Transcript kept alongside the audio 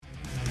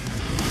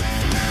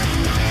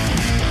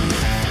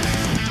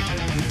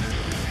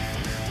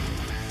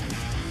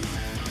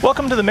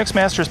Welcome to the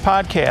Mixmasters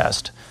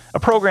Podcast, a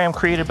program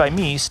created by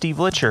me, Steve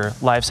Litcher,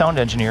 live sound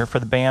engineer for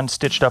the band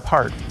Stitched Up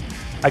Heart.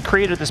 I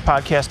created this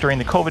podcast during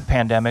the COVID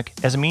pandemic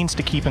as a means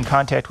to keep in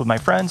contact with my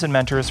friends and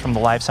mentors from the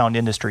live sound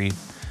industry.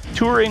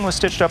 Touring with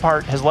Stitched Up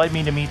Heart has led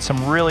me to meet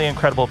some really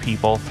incredible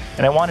people,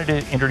 and I wanted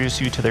to introduce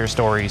you to their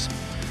stories.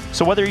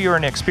 So whether you're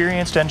an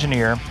experienced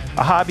engineer,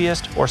 a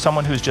hobbyist, or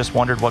someone who's just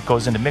wondered what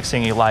goes into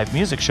mixing a live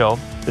music show,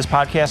 this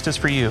podcast is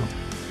for you.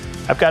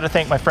 I've got to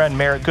thank my friend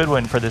Merritt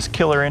Goodwin for this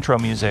killer intro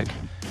music.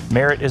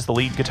 Merritt is the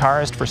lead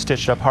guitarist for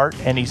Stitched Up Heart,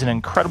 and he's an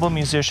incredible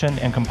musician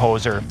and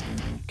composer.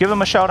 Give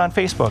him a shout on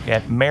Facebook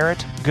at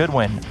Merritt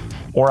Goodwin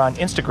or on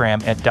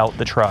Instagram at Doubt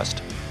the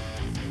Trust.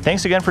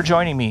 Thanks again for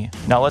joining me.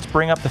 Now let's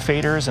bring up the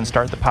faders and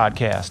start the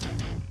podcast.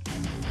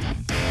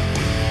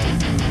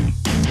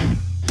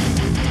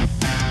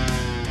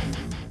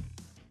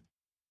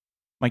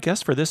 My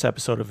guest for this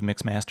episode of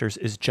Mixmasters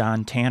is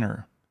John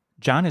Tanner.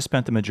 John has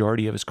spent the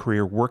majority of his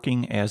career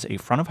working as a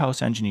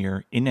front-of-house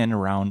engineer in and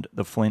around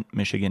the Flint,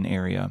 Michigan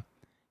area.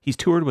 He's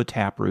toured with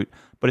Taproot,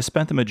 but has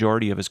spent the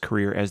majority of his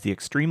career as the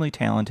extremely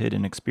talented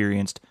and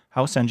experienced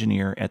house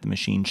engineer at the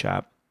Machine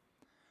Shop.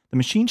 The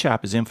Machine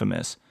Shop is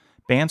infamous.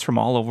 Bands from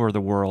all over the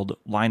world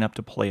line up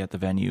to play at the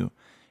venue,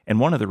 and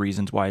one of the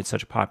reasons why it's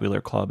such a popular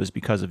club is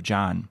because of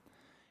John.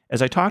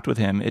 As I talked with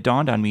him, it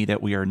dawned on me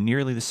that we are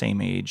nearly the same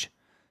age,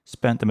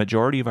 spent the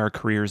majority of our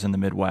careers in the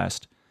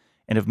Midwest,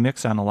 and have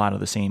mixed on a lot of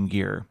the same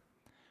gear.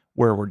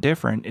 Where we're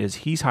different is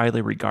he's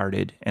highly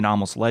regarded and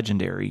almost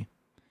legendary,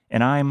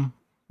 and I'm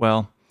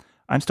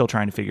still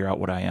trying to figure out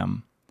what I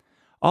am.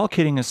 All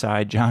kidding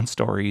aside, John's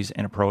stories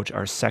and approach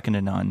are second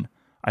to none.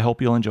 I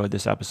hope you'll enjoy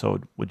this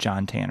episode with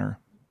John Tanner.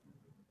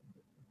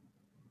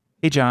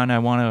 Hey John, I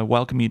want to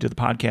welcome you to the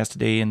podcast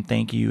today and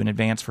thank you in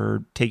advance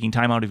for taking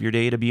time out of your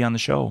day to be on the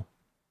show.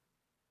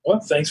 Well,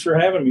 thanks for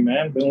having me,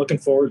 man. Been looking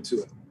forward to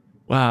it.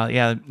 Well,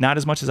 yeah, not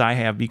as much as I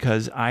have,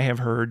 because I have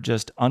heard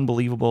just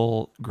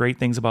unbelievable great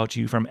things about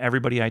you from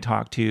everybody I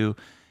talk to.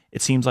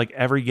 It seems like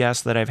every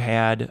guest that I've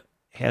had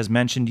has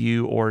mentioned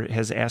you or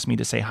has asked me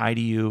to say hi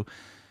to you.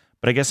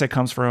 But I guess that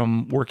comes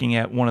from working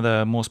at one of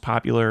the most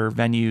popular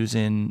venues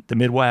in the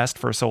Midwest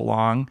for so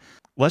long.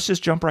 Let's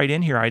just jump right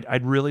in here.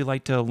 I'd really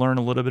like to learn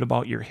a little bit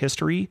about your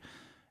history.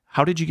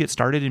 How did you get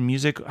started in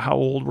music? How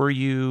old were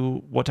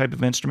you? What type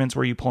of instruments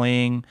were you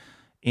playing?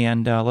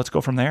 And let's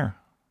go from there.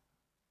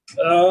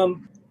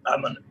 I'm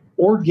an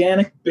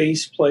organic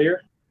bass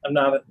player. I'm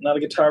not a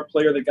guitar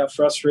player that got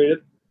frustrated.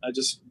 I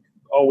just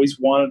always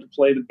wanted to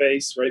play the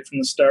bass right from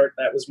the start.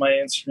 That was my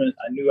instrument.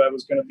 I knew I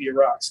was going to be a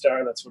rock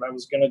star. That's what I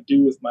was going to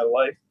do with my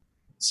life.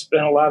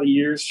 Spent a lot of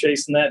years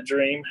chasing that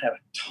dream, had a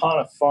ton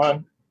of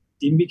fun,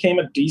 even became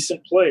a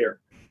decent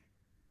player.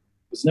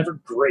 Was never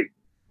great.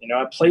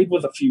 I played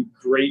with a few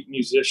great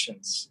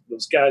musicians,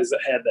 those guys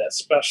that had that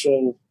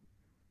special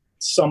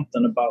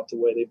something about the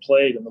way they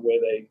played and the way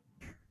they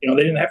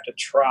didn't have to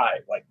try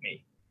like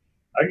me.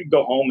 I could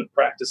go home and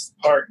practice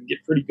the part and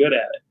get pretty good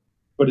at it,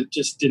 but it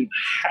just didn't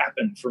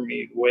happen for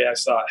me the way I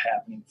saw it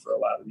happening for a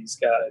lot of these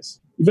guys.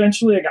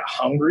 Eventually, I got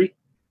hungry,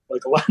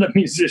 like a lot of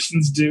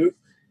musicians do.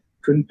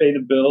 Couldn't pay the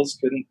bills,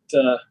 and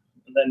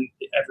then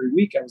every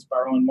week I was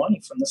borrowing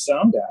money from the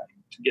sound guy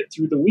to get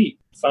through the week.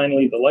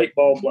 Finally, the light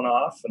bulb went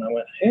off, and I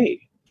went,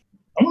 hey,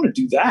 I want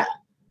to do that,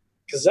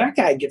 because that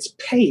guy gets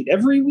paid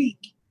every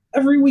week.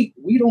 Every week.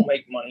 We don't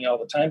make money all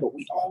the time, but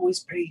we always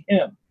pay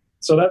him.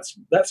 So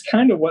that's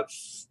kind of what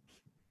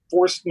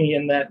forced me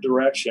in that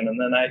direction.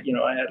 And then I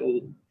had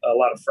a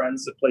lot of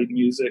friends that played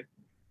music,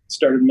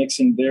 started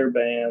mixing their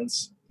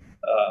bands,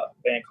 a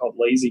band called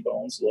Lazy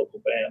Bones, a local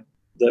band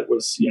that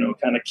was,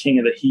 kind of king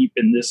of the heap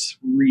in this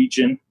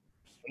region.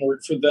 I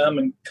worked for them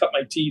and cut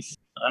my teeth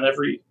on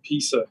every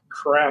piece of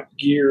crap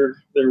gear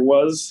there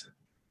was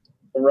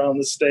around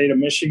the state of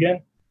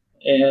Michigan.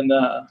 And,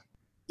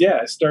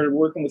 I started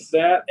working with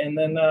that. And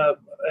then I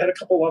had a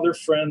couple other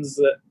friends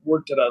that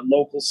worked at a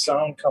local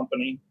sound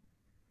company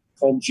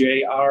called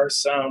JR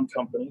Sound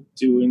Company,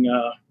 doing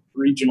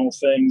regional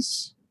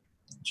things,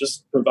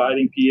 just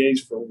providing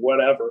PAs for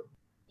whatever,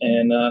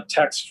 and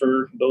techs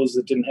for those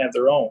that didn't have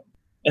their own.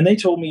 And they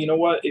told me, you know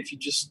what, if you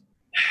just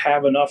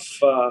have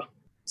enough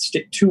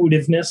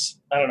stick-to-itiveness,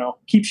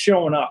 keep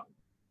showing up.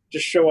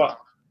 Just show up.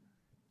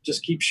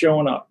 Just keep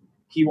showing up.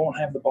 He won't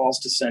have the balls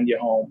to send you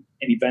home,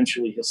 and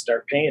eventually he'll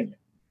start paying you.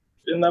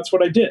 And that's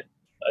what I did.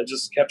 I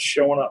just kept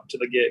showing up to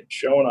the gig,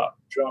 showing up.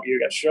 You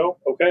got a show?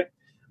 Okay,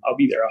 I'll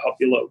be there. I'll help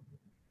you load.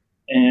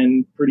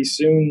 And pretty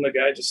soon the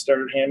guy just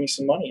started handing me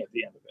some money at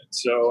the end of it.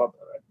 So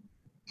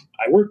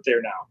I work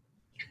there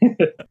now.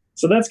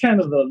 So that's kind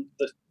of the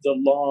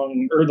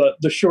long, or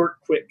the short,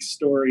 quick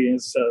story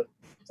as to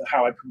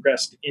how I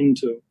progressed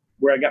into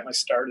where I got my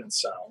start in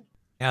sound.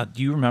 Yeah.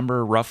 Do you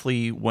remember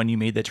roughly when you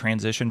made the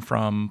transition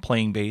from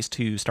playing bass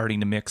to starting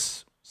to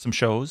mix some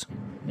shows?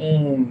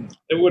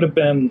 It would have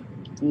been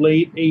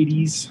late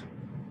 80s,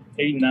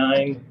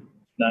 89,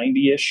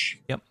 90-ish.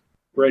 Yep.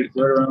 Right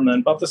around then.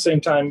 About the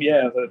same time,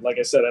 like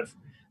I said, I've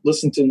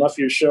listened to enough of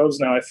your shows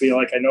now. I feel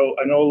like I know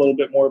a little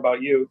bit more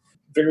about you.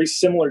 Very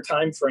similar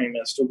time frame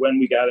as to when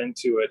we got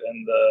into it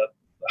and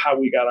how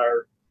we got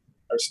our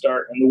our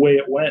start. And the way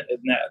it went in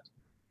that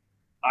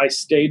I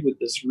stayed with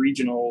this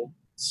regional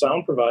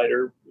sound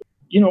provider,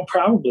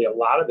 probably a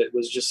lot of it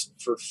was just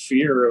for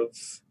fear of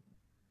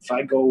if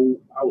I go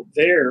out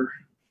there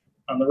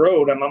on the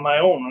road, I'm on my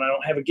own and I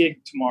don't have a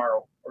gig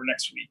tomorrow or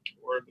next week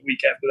or the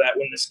week after that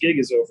when this gig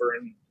is over.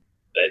 And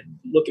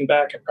looking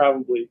back, I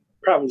probably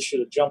should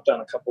have jumped on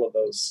a couple of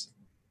those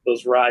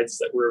rides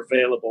that were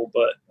available,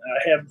 but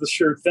I had the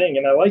sure thing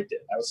and I liked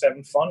it. I was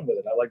having fun with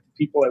it. I liked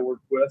the people I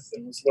worked with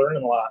and was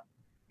learning a lot.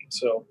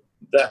 So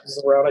that was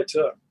the route I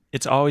took.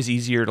 It's always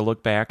easier to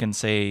look back and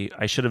say,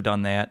 I should have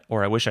done that,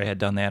 or I wish I had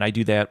done that. I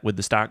do that with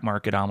the stock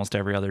market almost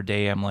every other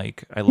day. I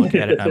look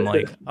at it and I'm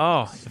like,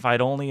 oh, if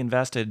I'd only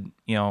invested,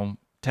 $10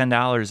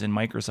 in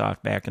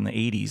Microsoft back in the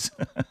 80s.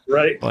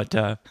 Right. But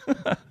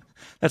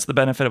that's the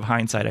benefit of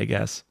hindsight, I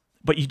guess.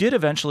 But you did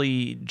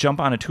eventually jump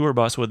on a tour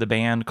bus with a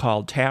band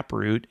called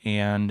Taproot,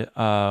 and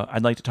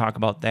I'd like to talk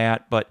about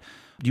that. But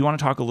do you want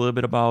to talk a little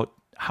bit about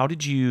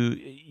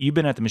you've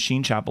been at the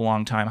Machine Shop a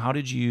long time. How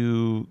did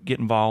you get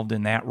involved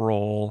in that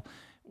role?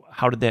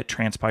 How did that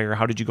transpire?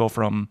 How did you go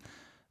from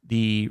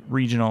the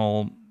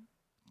regional,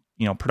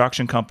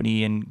 production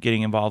company and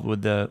getting involved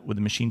with the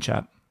Machine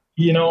Shop?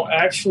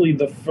 Actually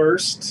the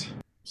first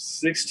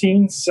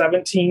 16,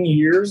 17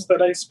 years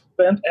that I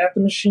spent at the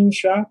Machine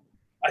Shop,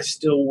 I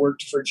still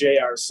worked for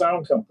JR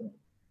Sound Company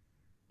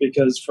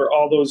because for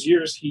all those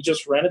years, he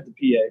just rented the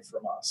PA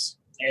from us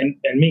and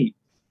me.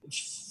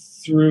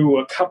 Through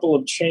a couple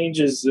of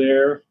changes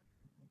there,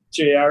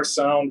 JR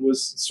Sound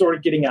was sort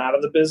of getting out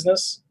of the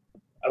business.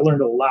 I learned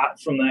a lot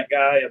from that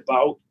guy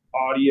about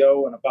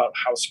audio and about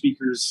how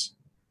speakers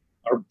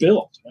are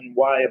built and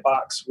why a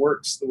box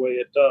works the way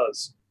it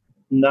does.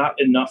 Not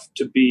enough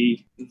to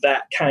be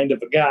that kind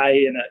of a guy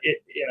in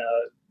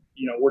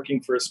a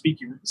working for a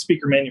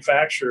speaker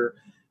manufacturer,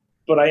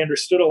 but I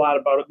understood a lot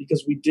about it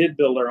because we did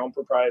build our own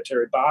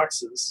proprietary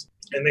boxes.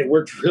 And they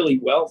worked really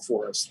well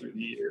for us through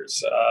the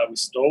years. We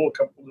stole a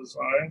couple of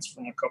designs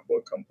from a couple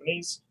of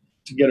companies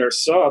to get our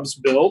subs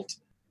built.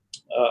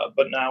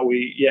 But now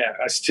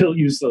I still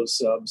use those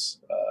subs.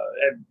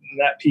 And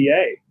that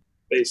PA,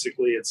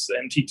 basically, it's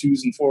MT2s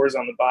and 4s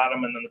on the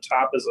bottom. And then the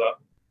top is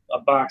a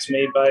box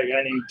made by a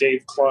guy named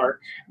Dave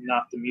Clark,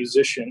 not the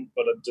musician,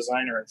 but a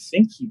designer. I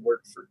think he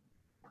worked for,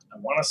 I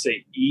want to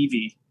say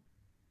Evie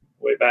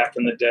way back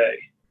in the day.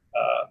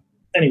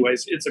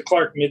 Anyways, it's a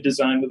Clark mid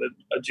design with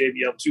a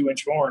JBL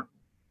 2-inch horn.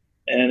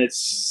 And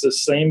it's the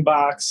same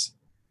box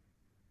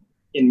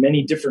in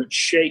many different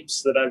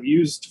shapes that I've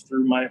used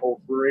through my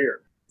whole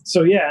career.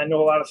 So, I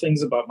know a lot of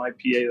things about my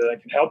PA that I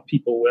can help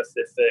people with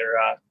if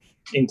they're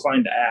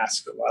inclined to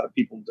ask. A lot of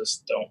people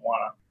just don't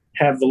want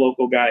to have the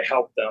local guy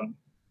help them.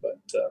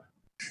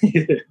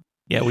 But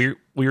yeah, we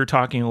were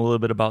talking a little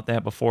bit about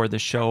that before the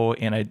show,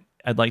 and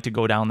I'd like to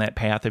go down that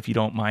path if you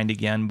don't mind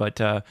again, but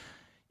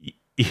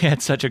you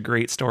had such a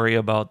great story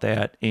about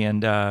that,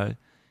 and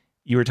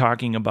you were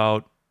talking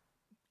about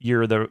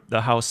you're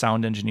the house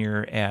sound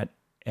engineer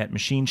at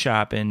Machine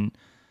Shop, and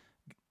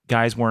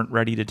guys weren't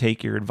ready to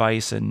take your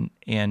advice, and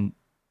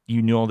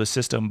you know the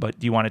system, but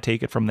do you want to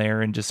take it from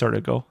there and just sort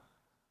of go?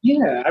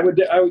 Yeah,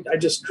 I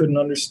just couldn't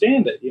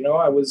understand it.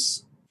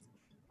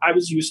 I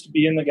was used to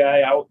being the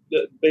guy out,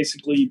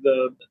 basically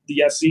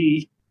the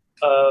SE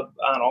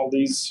on all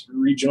these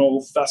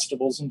regional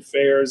festivals and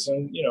fairs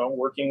and,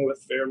 working with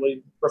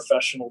fairly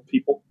professional,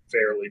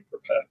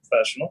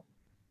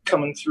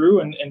 coming through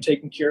and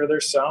taking care of their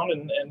sound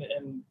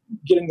and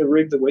getting the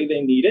rig the way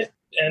they need it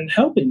and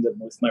helping them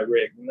with my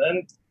rig. And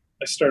then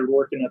I started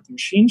working at the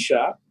Machine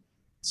Shop,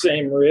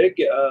 same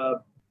rig,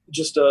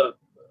 just a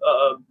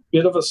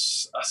bit of a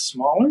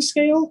smaller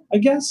scale, I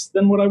guess,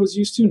 than what I was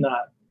used to.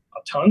 Not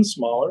a ton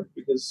smaller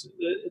because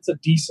it's a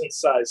decent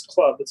sized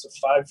club. It's a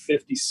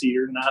 550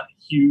 seater, not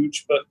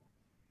huge, but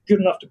good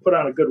enough to put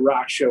on a good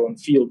rock show and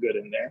feel good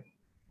in there.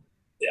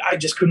 I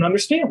just couldn't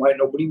understand why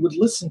nobody would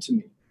listen to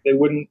me. They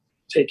wouldn't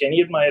take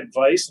any of my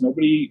advice.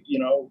 Nobody,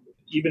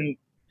 even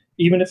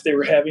if they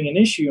were having an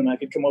issue and I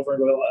could come over and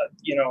go,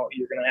 you're going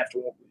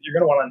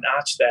to want to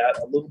notch that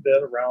a little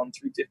bit around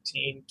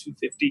 315,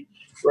 250,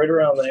 right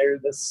around there.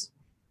 There's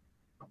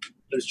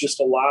just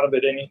a lot of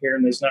it in here,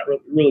 and there's not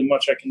really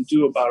much I can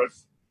do about it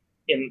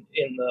in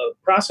the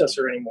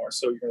processor anymore.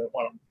 So you're going to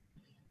want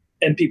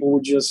to, and people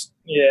would just,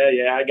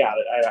 I got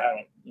it. I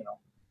don't,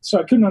 so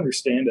I couldn't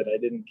understand it. I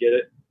didn't get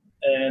it.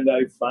 And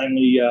I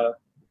finally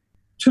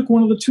took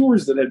one of the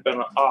tours that had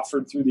been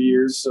offered through the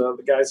years.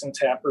 The guys in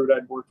Taproot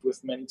I'd worked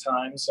with many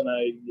times, and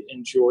I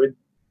enjoyed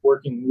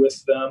working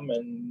with them,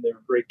 and they were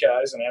great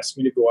guys and asked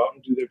me to go out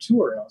and do their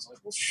tour. And I was like,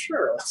 well,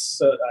 sure.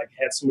 I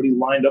had somebody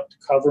lined up to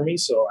cover me,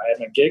 so I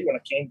had a gig when I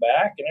came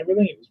back and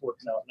everything. It was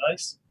working out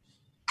nice.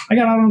 I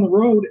got out on the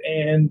road,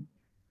 and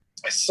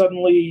I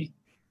suddenly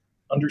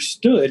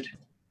understood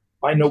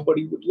why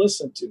nobody would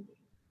listen to me,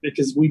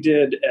 because we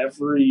did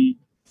every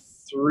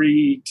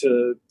 300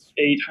 to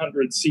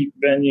 800 seat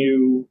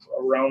venue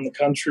around the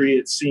country,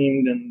 it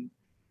seemed, and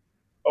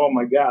oh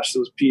my gosh,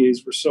 those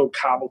PAs were so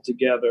cobbled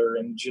together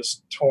and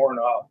just torn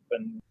up,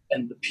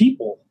 and the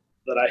people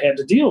that I had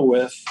to deal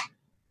with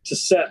to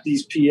set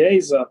these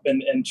PAs up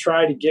and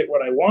try to get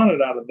what I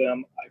wanted out of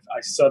them, I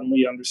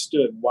suddenly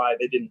understood why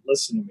they didn't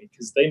listen to me,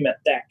 because they met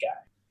that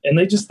guy and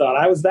they just thought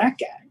I was that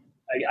guy.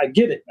 I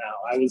get it now.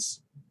 I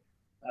was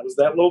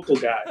that local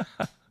guy.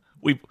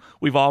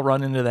 We've all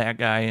run into that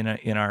guy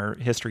in our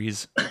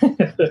histories.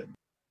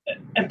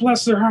 And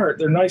bless their heart,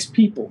 they're nice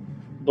people,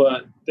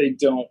 but they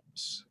don't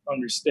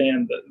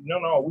understand that.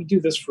 No, we do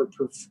this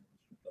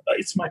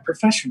it's my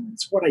profession.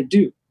 It's what I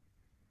do.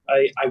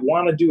 I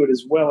want to do it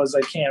as well as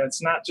I can.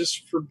 It's not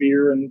just for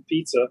beer and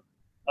pizza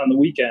on the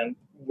weekend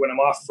when I'm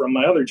off from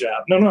my other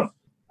job. No.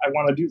 I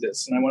want to do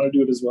this, and I want to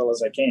do it as well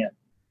as I can.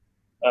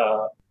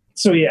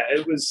 So yeah,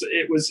 it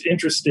was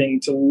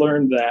interesting to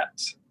learn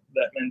that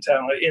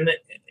mentality.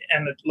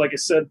 And like I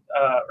said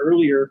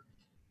earlier,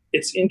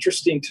 it's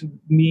interesting to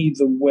me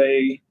the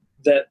way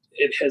that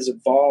it has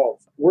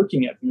evolved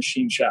working at the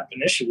machine shop.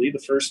 Initially, the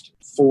first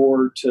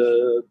 4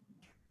 to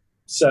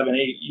 7,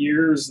 8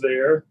 years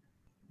there,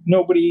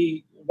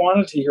 nobody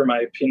wanted to hear my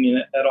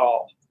opinion at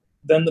all.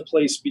 Then the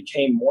place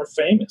became more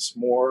famous,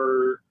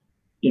 more,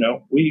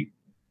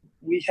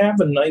 we have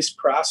a nice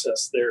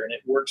process there, and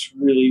it works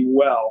really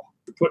well.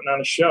 We're putting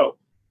on a show.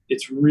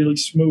 It's really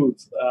smooth.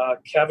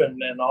 Kevin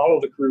and all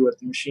of the crew at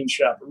the machine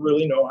shop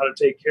really know how to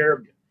take care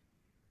of you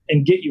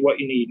and get you what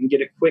you need and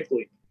get it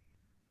quickly.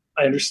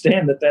 I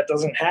understand that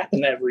doesn't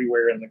happen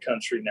everywhere in the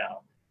country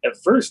now. At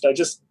first,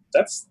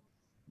 that's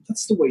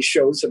the way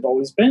shows have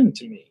always been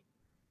to me.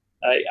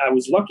 I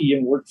was lucky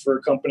and worked for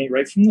a company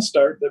right from the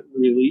start that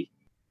really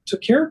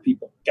took care of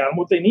people, got them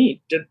what they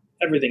need, did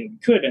everything we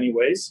could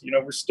anyways.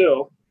 We're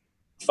still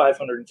a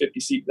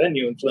 550-seat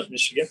venue in Flint,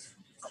 Michigan.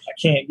 I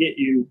can't get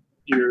you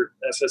your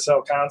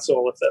SSL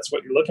console if that's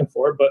what you're looking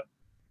for,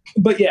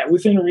 but yeah,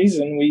 within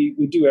reason,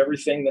 we do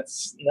everything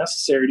that's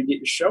necessary to get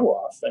your show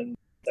off, and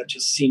that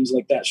just seems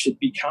like that should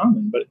be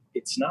common, but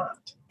it's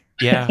not.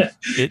 Yeah,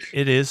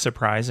 it is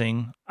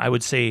surprising. I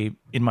would say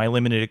in my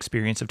limited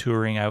experience of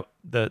touring,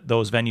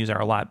 those venues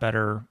are a lot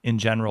better in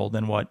general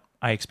than what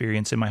I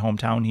experience in my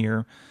hometown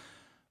here.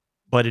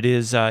 But it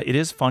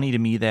is funny to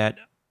me that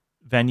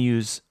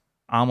venues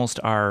almost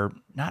are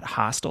not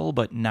hostile,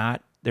 but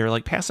they're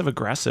like passive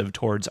aggressive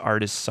towards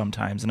artists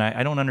sometimes, and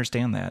I don't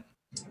understand that.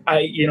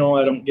 I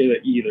don't get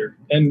it either.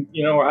 And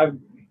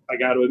I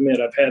got to admit,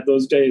 I've had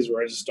those days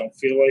where I just don't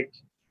feel like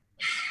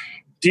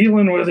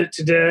dealing with it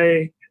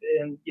today.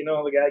 And,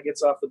 the guy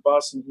gets off the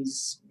bus and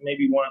he's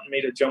maybe wanting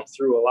me to jump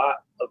through a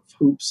lot of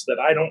hoops that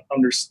I don't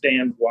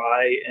understand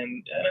why.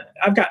 And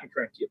I've gotten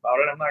cranky about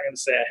it. I'm not going to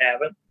say I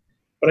haven't,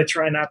 but I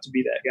try not to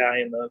be that guy.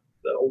 And the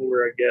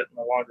older I get and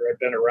the longer I've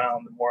been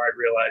around, the more I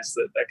realize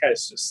that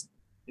guy's just,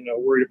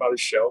 worried about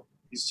his show.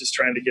 He's just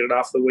trying to get it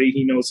off the way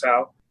he knows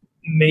how.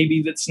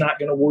 Maybe that's not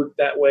going to work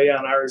that way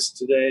on ours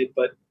today,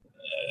 but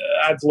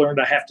I've learned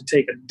I have to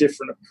take a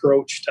different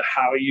approach to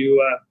how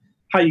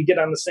you get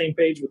on the same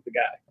page with the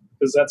guy.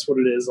 Because that's what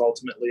it is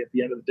ultimately. At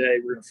the end of the day,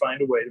 we're going to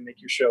find a way to make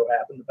your show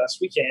happen the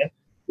best we can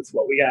with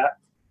what we got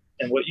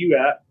and what you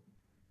got.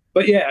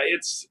 But yeah,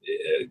 it's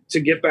to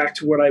get back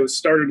to what I was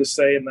started to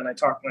say, and then I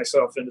talked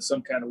myself into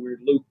some kind of weird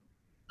loop.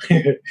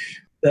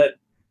 That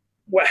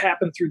what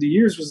happened through the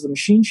years was the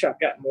machine shop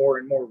got more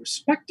and more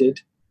respected.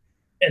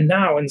 And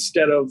now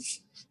instead of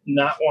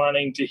not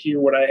wanting to hear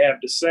what I have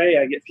to say,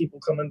 I get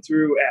people coming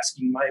through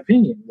asking my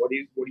opinion. What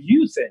do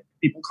you think?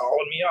 People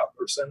calling me up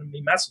or sending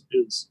me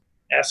messages,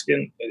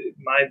 asking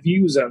my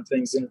views on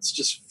things. And it's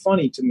just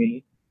funny to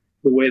me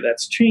the way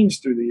that's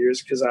changed through the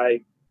years, because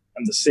I'm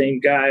the same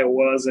guy I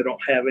was. I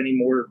don't have any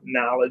more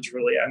knowledge,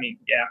 really. I mean,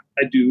 yeah,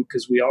 I do,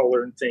 because we all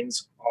learn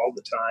things all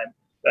the time.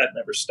 That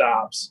never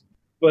stops.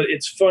 But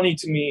it's funny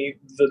to me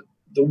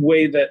the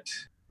way that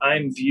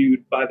I'm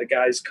viewed by the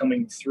guys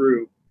coming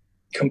through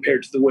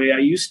compared to the way I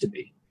used to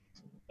be.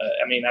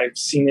 I've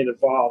seen it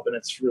evolve, and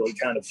it's really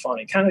kind of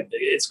funny.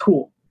 It's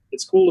cool.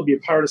 It's cool to be a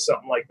part of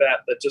something like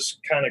that just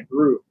kind of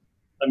grew.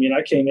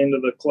 I came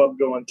into the club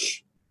going,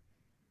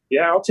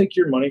 yeah, I'll take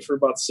your money for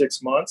about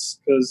 6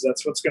 months, because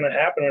that's what's going to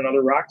happen.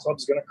 Another rock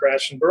club's going to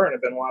crash and burn.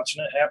 I've been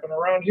watching it happen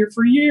around here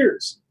for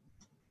years.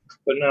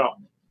 But no,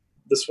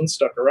 this one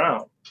stuck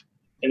around.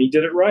 And he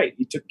did it right.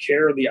 He took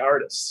care of the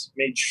artists,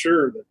 made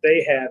sure that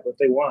they had what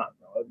they want,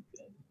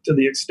 to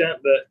the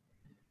extent that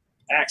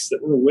acts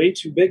that were way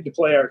too big to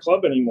play our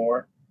club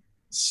anymore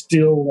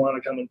still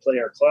want to come and play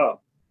our club.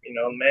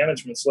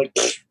 Management's like,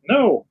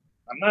 no,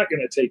 I'm not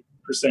going to take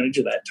percentage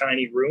of that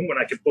tiny room when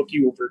I could book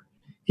you over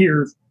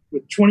here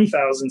with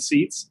 20,000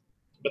 seats,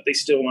 but they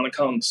still want to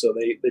come. So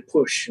they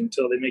push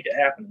until they make it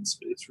happen.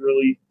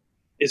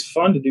 It's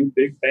fun to do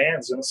big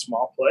bands in a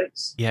small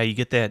place. Yeah, you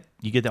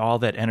get all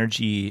that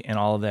energy and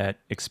all of that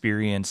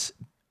experience,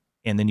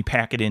 and then you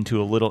pack it into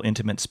a little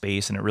intimate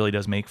space, and it really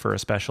does make for a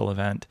special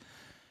event.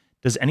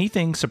 Does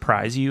anything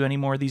surprise you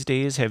anymore these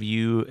days? Have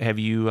you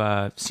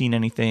seen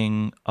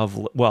anything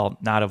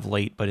not of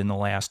late, but in the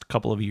last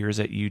couple of years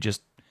that you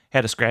just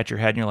had to scratch your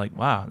head and you're like,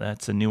 wow,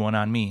 that's a new one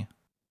on me?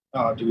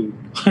 Oh, dude.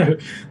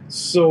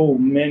 So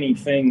many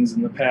things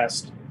in the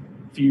past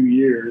few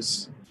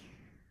years.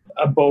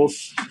 Both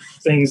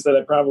things that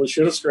I probably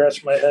should have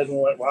scratched my head and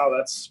went, wow,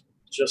 that's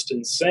just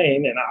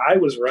insane, and I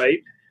was right.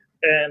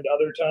 And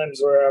other times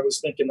where I was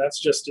thinking that's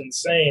just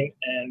insane,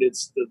 and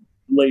it's the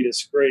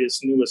latest,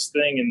 greatest, newest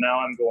thing, and now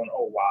I'm going,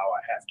 oh wow,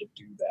 I have to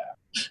do that.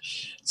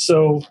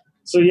 So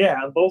yeah,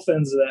 on both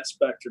ends of that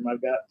spectrum,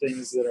 I've got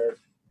things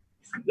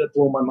that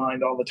blow my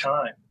mind all the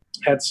time.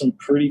 Had some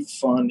pretty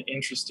fun,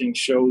 interesting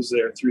shows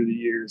there through the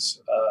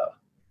years.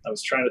 I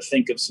was trying to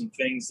think of some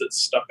things that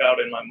stuck out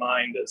in my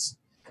mind as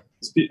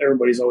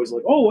everybody's always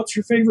like, oh, what's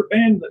your favorite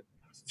band?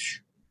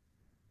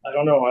 I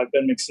don't know. I've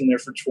been mixing there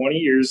for 20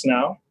 years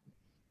now.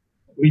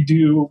 We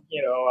do,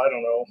 I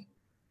don't know.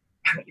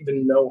 I don't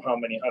even know how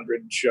many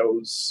hundred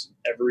shows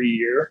every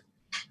year.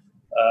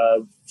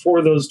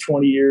 For those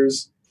 20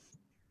 years,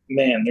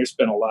 man, there's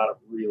been a lot of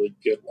really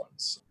good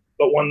ones.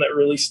 But one that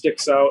really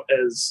sticks out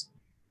as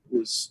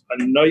was a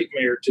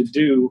nightmare to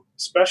do,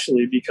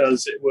 especially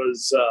because it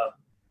was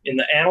in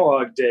the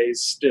analog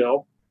days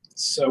still.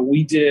 So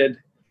we did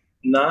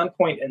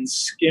Nonpoint and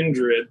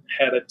Skindred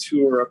had a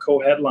tour, a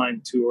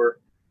co-headline tour,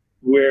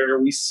 where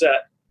we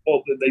set,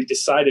 they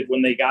decided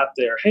when they got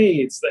there, hey,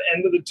 it's the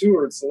end of the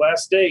tour, it's the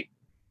last date.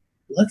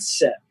 Let's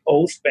set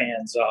both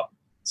bands up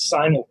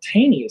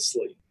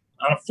simultaneously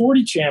on a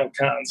 40-channel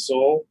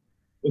console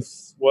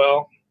with,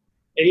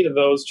 8 of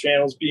those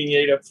channels being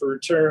 8 up for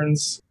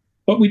returns.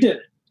 But we did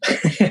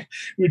it.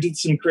 We did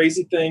some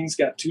crazy things,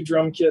 got 2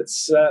 drum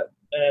kits set,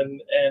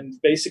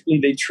 and basically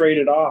they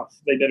traded off.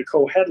 They did a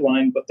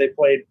co-headline, but they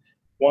played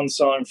one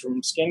song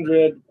from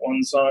Skindred,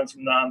 one song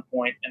from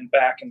Nonpoint, and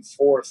back and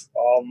forth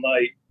all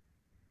night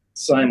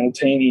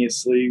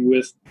simultaneously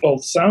with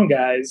both sound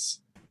guys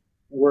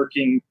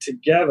working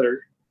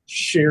together,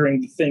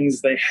 sharing the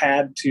things they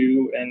had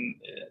to, and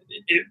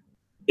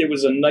it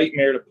was a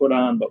nightmare to put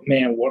on, but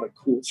man, what a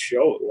cool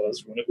show it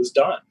was when it was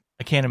done.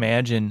 I can't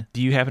imagine.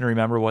 Do you happen to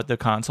remember what the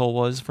console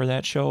was for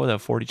that show, the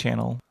 40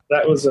 channel?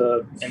 That was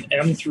an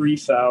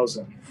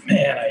M3000.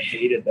 Man, I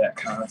hated that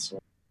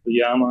console. The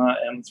Yamaha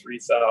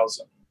M3000.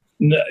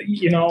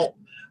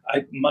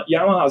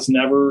 Yamaha's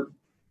never,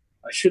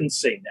 I shouldn't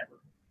say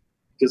never,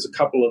 because a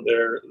couple of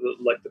their,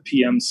 like the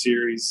PM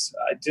series,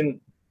 I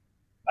didn't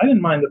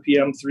mind the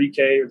PM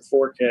 3K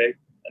or 4K.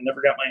 I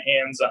never got my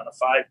hands on a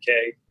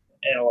 5K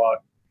analog.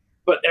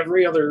 But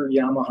every other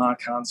Yamaha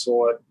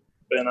console I've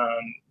been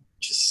on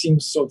just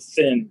seems so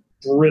thin,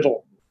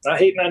 brittle. Not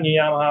hating on you,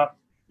 Yamaha.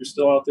 You're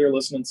still out there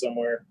listening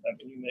somewhere. I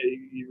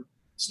mean, your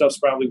stuff's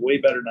probably way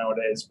better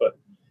nowadays. But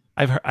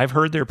I've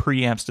heard their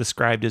preamps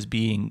described as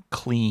being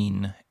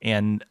clean,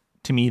 and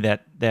to me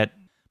that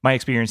my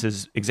experience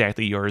is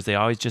exactly yours. They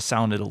always just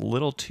sounded a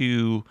little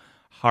too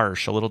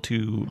harsh, a little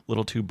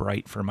too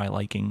bright for my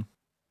liking.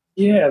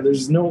 Yeah,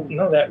 there's none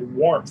of that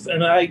warmth,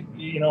 and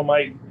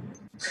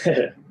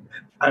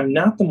I'm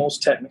not the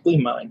most technically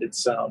minded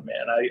sound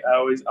man. I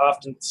always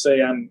often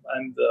say I'm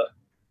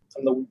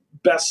the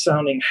best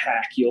sounding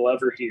hack you'll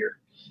ever hear,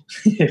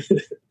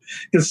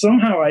 because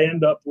somehow I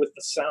end up with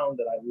the sound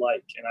that I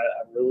like, and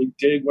I really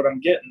dig what I'm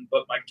getting,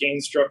 but my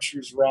gain structure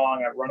is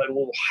wrong. I run it a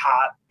little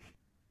hot.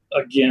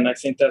 Again, I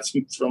think that's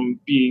from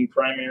being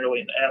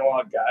primarily an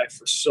analog guy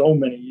for so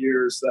many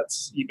years.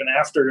 That's even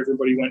after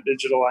everybody went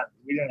digital.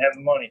 We didn't have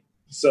the money,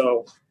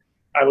 so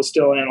I was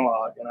still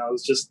analog, and I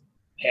was just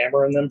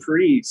hammering them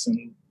pre's,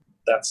 and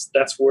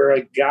that's where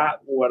I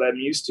got what I'm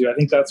used to. I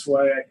think that's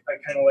why I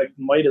kind of like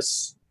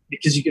Midas,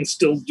 because you can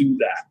still do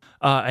that.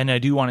 And I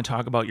do want to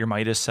talk about your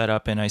Midas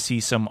setup, and I see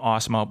some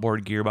awesome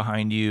outboard gear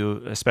behind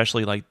you,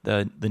 especially like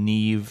the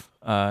Neve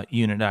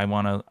unit.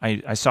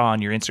 I saw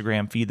on your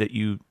Instagram feed that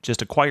you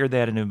just acquired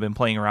that and have been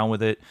playing around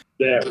with it.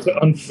 Yeah, it was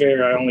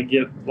unfair. I only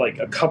get like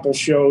a couple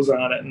shows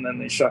on it, and then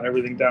they shut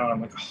everything down.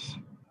 I'm like,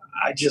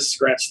 I just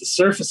scratched the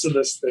surface of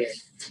this thing.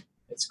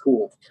 It's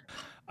cool.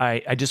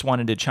 I just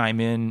wanted to chime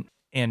in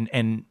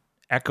and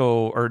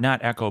echo, or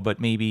not echo,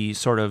 but maybe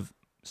sort of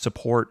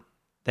support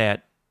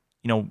that.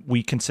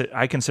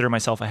 I consider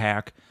myself a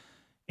hack,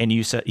 and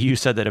you said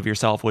that of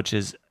yourself, which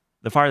is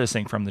the farthest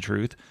thing from the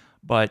truth.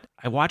 But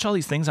I watch all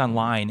these things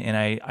online, and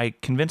I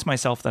convince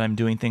myself that I'm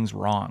doing things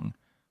wrong,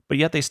 but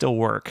yet they still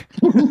work.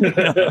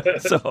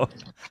 So,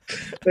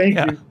 thank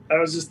you. I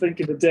was just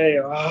thinking today,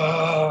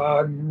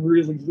 I'm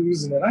really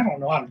losing it. I don't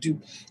know how to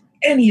do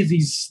any of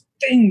these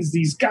things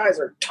these guys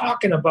are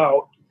talking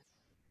about.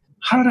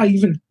 How did I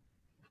even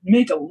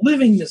make a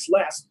living this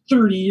last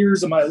 30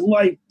 years of my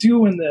life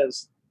doing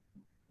this?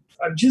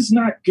 I'm just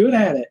not good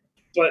at it,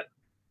 but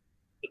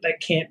that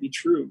can't be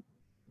true.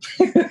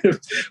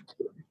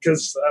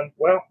 Because, I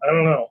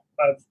don't know.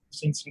 I've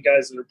seen some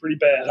guys that are pretty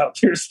bad out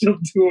there still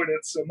doing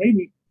it, so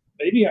maybe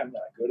I'm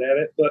not good at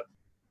it, but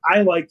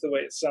I like the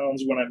way it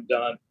sounds when I'm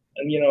done.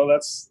 And,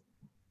 that's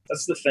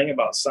the thing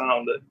about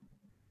sound, that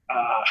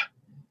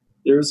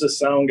there's a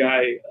sound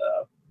guy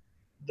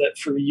that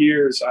for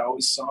years I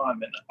always saw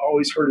him and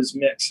always heard his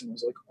mix and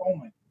was like, oh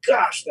my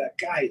gosh, that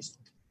guy is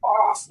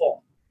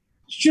awful.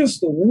 It's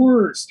just the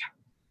worst.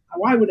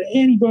 Why would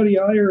anybody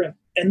hire him?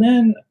 And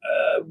then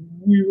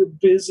we were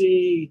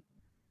busy.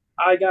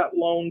 I got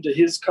loaned to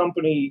his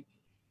company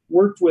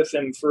worked with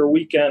him for a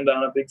weekend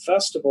on a big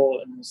festival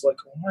and was like,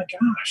 oh my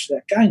gosh,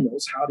 that guy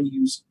knows how to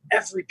use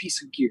every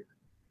piece of gear.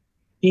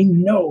 He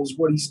knows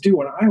what he's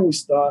doing. I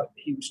always thought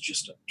he was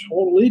just a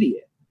total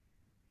idiot.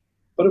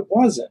 But it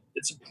wasn't.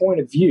 It's a point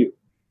of view.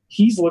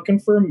 He's looking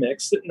for a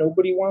mix that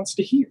nobody wants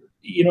to hear.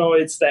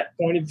 It's that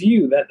point of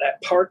view,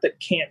 that part that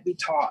can't be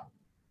taught.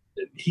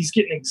 He's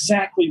getting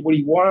exactly what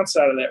he wants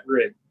out of that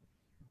rig.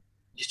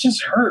 It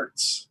just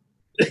hurts.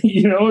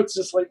 It's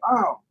just like,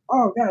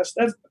 oh gosh,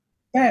 that's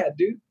bad,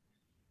 dude.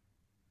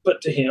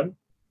 But to him,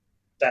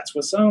 that's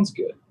what sounds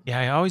good. Yeah,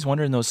 I always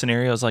wonder in those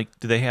scenarios, like,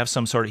 do they have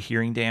some sort of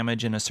hearing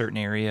damage in a certain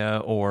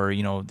area, or,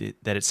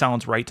 that it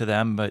sounds right to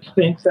them? But I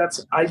think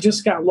I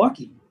just got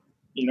lucky.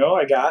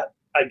 I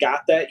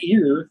got that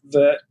ear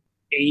that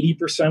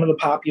 80% of the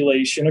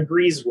population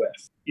agrees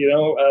with.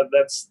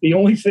 That's the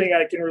only thing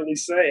I can really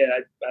say.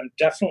 I'm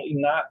definitely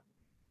not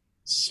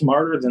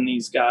smarter than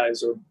these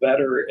guys or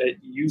better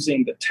at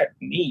using the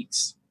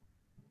techniques.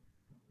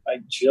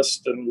 I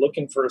just am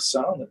looking for a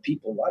sound that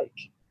people like,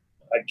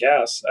 I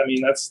guess. I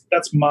mean,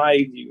 that's my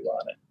view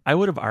on it. I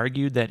would have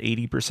argued that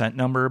 80%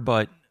 number,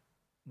 but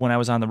when I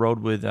was on the road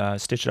with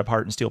Stitch It Up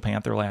Heart and Steel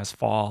Panther last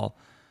fall,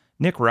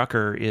 Nick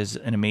Rucker is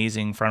an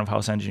amazing front of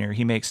house engineer.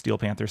 He makes Steel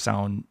Panther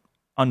sound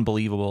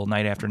unbelievable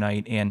night after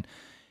night, and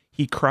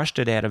he crushed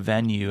it at a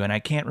venue, and I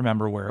can't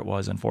remember where it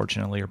was,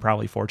 unfortunately, or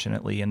probably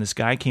fortunately. And this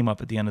guy came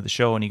up at the end of the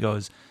show and he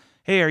goes,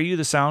 "Hey, are you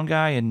the sound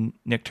guy?" And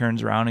Nick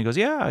turns around and he goes,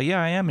 Yeah,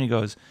 I am. And he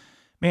goes,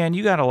 "Man,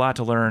 you got a lot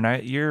to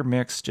learn. Your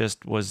mix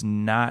just was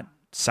not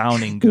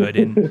sounding good."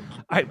 And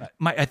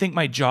I think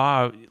my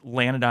jaw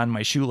landed on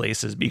my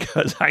shoelaces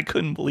because I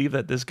couldn't believe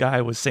that this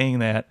guy was saying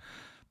that.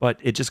 But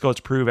it just goes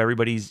to prove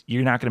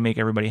you're not going to make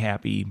everybody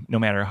happy no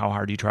matter how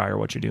hard you try or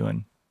what you're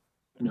doing.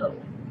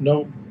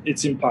 No,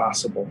 it's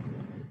impossible.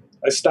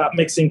 I stopped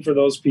mixing for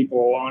those people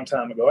a long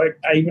time ago.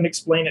 I even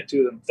explained it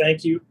to them.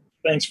 Thank you.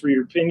 Thanks for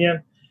your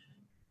opinion.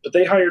 But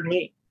they hired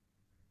me.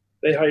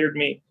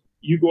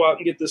 You go out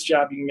and get this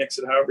job. You can mix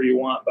it however you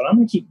want. But I'm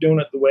going to keep doing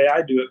it the way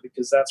I do it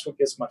because that's what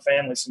gets my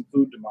family some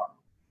food tomorrow.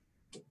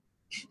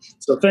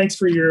 So thanks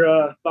for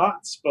your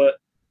thoughts,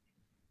 but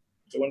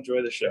go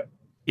enjoy the show.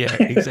 Yeah,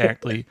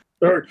 exactly.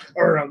 or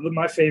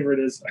my favorite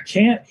is, I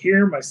can't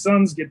hear my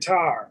son's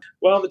guitar.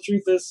 Well, the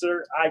truth is,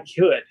 sir, I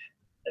could.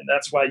 And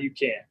that's why you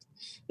can't.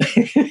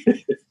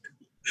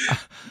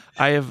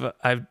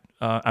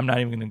 I'm not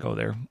even going to go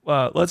there.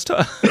 Let's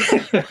talk.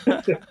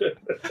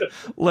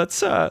 let's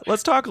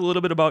talk a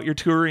little bit about your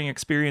touring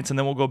experience, and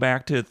then we'll go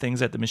back to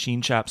things at the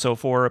machine shop. So,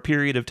 for a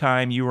period of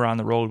time, you were on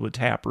the road with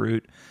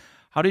Taproot.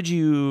 How did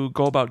you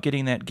go about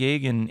getting that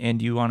gig, and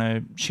do you want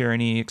to share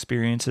any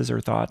experiences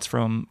or thoughts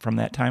from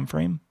that time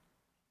frame?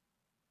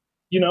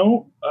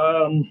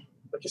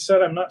 Like I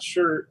said, I'm not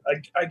sure.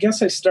 I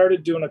guess I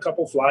started doing a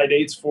couple fly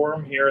dates for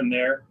them here and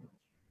there.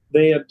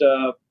 They had,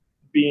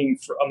 being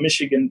a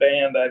Michigan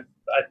band, I'd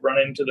run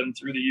into them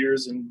through the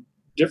years in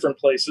different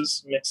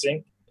places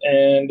mixing,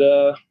 and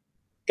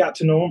got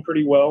to know them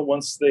pretty well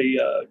once they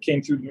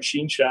came through the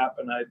machine shop,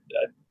 and I'd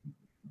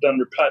done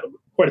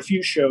quite a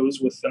few shows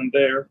with them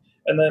there.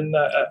 And then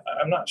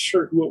I'm not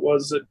sure who it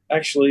was that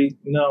actually,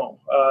 no,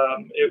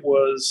 it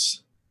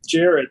was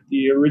Jared,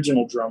 the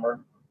original drummer,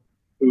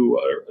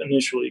 who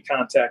initially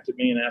contacted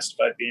me and asked if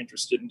I'd be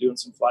interested in doing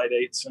some fly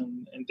dates,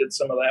 and did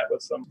some of that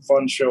with them.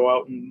 Fun show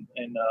out in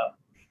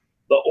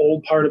the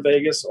old part of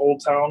Vegas,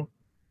 Old Town,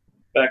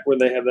 back where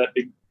they have that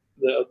big,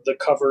 the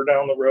cover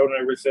down the road and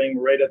everything.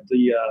 Right at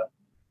the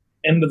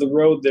end of the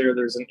road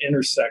there's an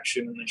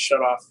intersection, and they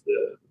shut off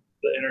the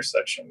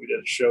intersection. We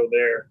did a show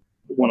there.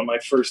 One of my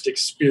first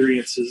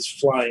experiences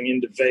flying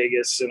into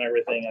Vegas and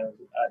everything.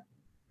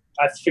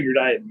 I figured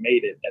I had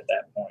made it at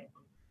that point.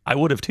 I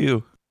would have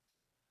too.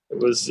 It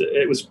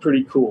was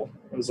pretty cool.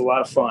 It was a lot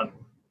of fun,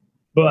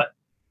 but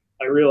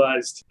I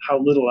realized how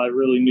little I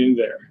really knew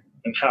there,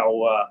 and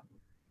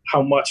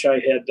how much I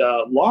had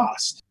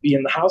lost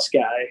being the house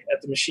guy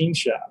at the machine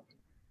shop,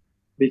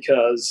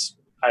 because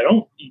I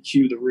don't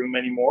EQ the room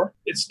anymore.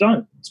 It's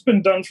done. It's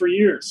been done for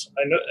years.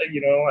 I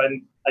know,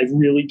 and I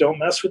really don't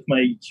mess with my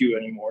EQ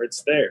anymore.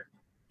 It's there.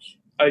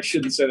 I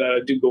shouldn't say that.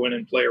 I do go in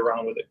and play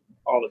around with it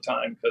all the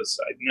time because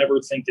I never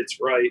think it's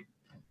right.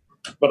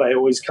 But I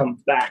always come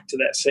back to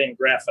that same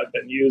graph I've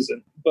been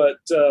using. But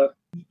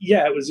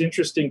it was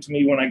interesting to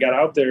me when I got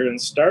out there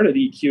and started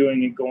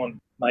EQing and going,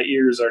 my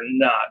ears are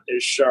not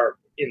as sharp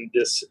in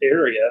this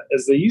area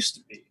as they used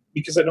to be,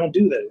 because I don't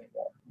do that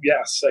anymore.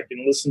 Yes, I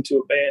can listen to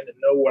a band and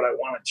know what I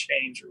want to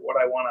change, or what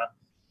I want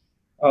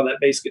to, that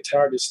bass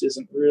guitar just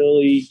isn't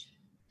really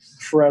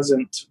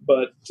present,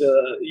 but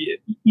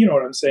you know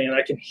what I'm saying?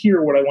 I can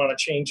hear what I want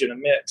to change in a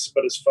mix,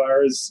 but as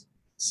far as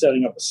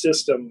setting up a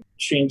system,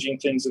 changing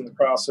things in the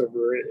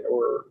crossover,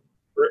 or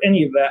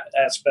any of that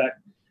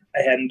aspect,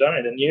 I hadn't done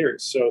it in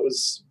years. So it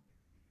was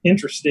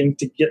interesting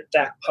to get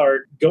that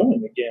part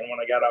going again when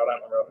I got out on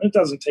the road. And it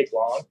doesn't take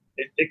long.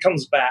 It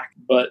comes back.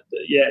 But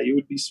you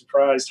would be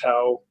surprised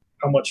how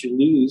much you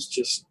lose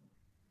just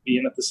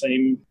being at the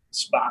same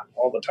spot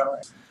all the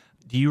time.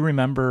 Do you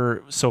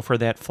remember, so for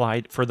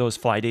those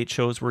fly date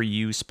shows, were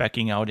you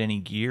speccing out any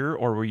gear,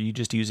 or were you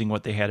just using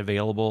what they had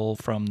available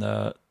from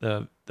the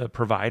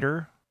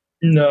provider?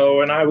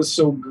 No, and I was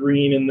so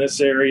green in this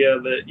area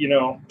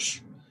that,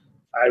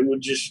 I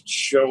would just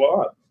show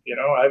up.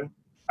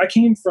 I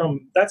came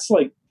from, that's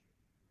like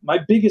my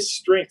biggest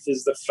strength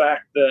is the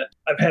fact that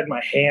I've had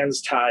my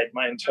hands tied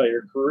my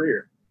entire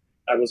career.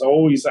 I was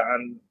always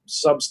on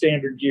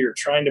substandard gear,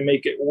 trying to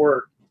make it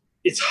work.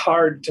 It's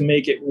hard to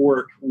make it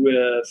work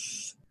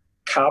with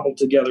cobbled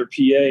together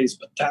PAs,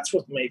 but that's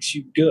what makes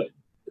you good.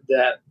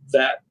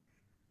 That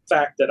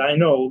fact that I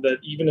know that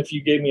even if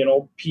you gave me an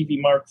old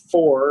PV Mark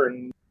IV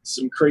and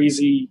some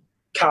crazy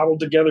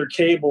cobbled together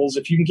cables,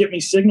 if you can get me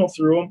signal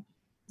through them,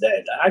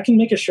 I can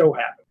make a show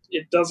happen.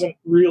 It doesn't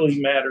really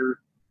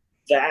matter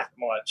that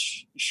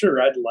much.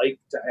 Sure, I'd like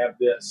to have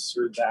this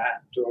or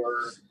that,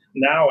 or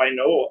now I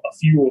know a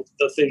few of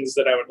the things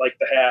that I would like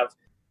to have.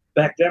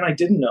 Back then I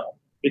didn't know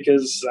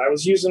because I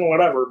was using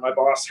whatever my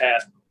boss had.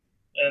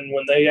 And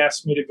when they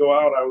asked me to go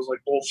out, I was like,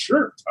 well,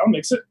 sure, I'll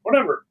mix it,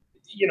 whatever.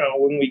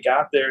 When we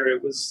got there,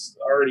 it was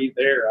already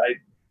there.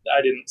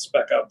 I didn't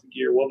spec out the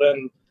gear. Well,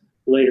 then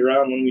later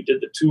on when we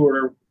did the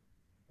tour,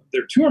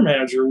 their tour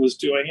manager was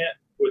doing it,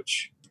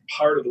 which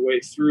part of the way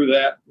through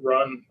that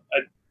run, I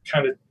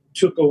kind of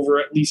took over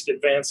at least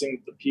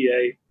advancing the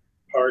PA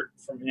part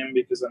from him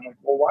because I'm like,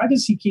 well, why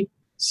does he keep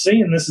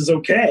saying this is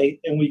okay?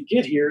 And we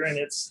get here and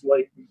it's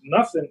like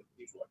nothing.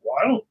 He's like, well,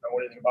 I don't know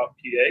anything about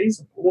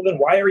PAs. Well, then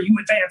why are you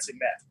advancing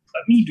that?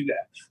 Let me do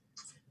that.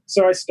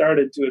 So I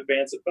started to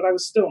advance it, but I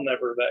was still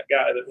never that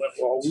guy that went,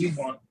 well, we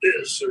want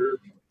this, or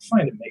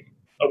find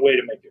a way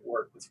to make it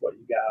work with what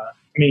you got.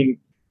 I mean,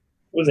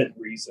 within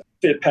reason.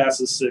 If it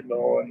passes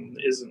signal and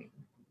isn't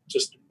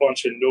just a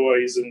bunch of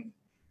noise, and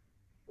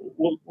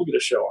we'll get a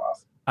show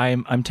off.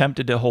 I'm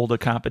tempted to hold a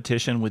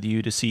competition with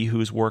you to see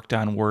who's worked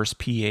on worse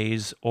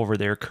PAs over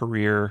their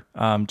career.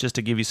 Just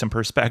to give you some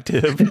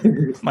perspective,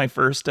 my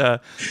first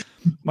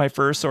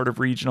sort of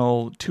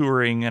regional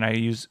touring, and I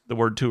use the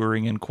word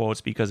touring in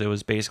quotes because it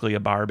was basically a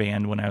bar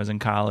band when I was in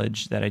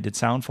college that I did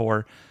sound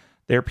for.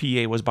 Their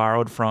PA was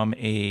borrowed from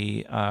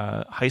a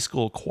high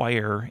school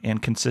choir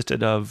and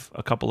consisted of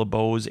a couple of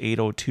Bose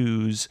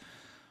 802s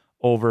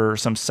over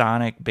some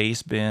Sonic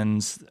bass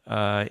bins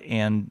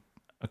and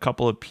a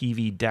couple of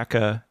PV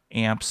Decca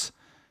amps,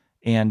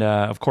 and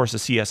of course a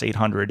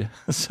CS800.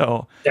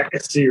 So Decca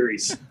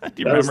series.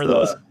 Do you remember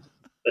those?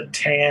 The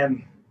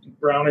tan,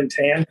 brown and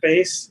tan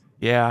face.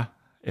 Yeah.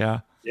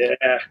 That's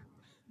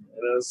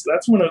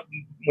when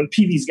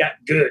PVs got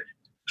good.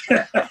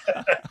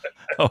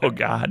 Oh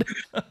God.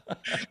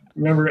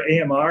 Remember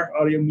AMR,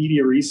 Audio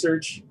Media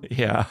Research?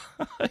 Yeah.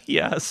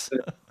 Yes.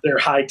 Their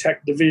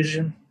high-tech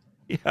division.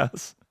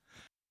 Yes.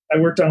 I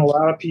worked on a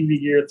lot of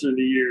PV gear through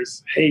the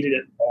years. Hated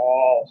it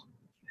all.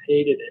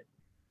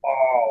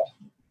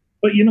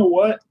 But you know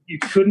what? You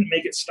couldn't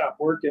make it stop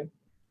working.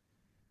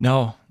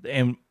 No,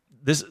 and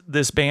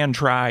this band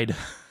tried.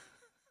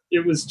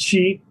 It was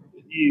cheap.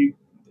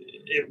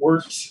 It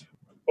worked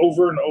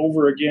over and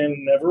over again.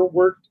 Never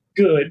worked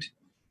good,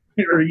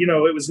 or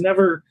it was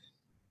never.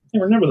 They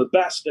were never the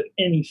best at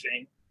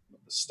anything.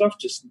 The stuff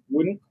just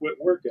wouldn't quit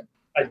working.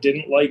 I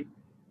didn't like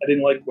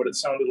what it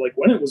sounded like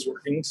when it was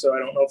working. So I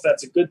don't know if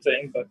that's a good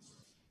thing, but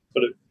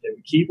it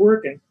would keep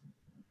working.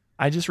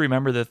 I just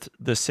remember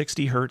the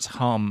 60 hertz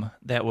hum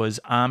that was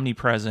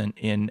omnipresent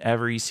in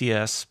every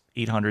CS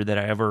 800 that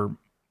I ever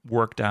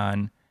worked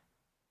on.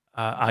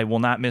 I will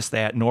not miss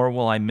that, nor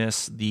will I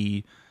miss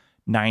the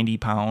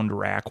 90-pound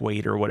rack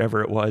weight or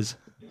whatever it was.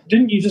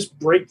 Didn't you just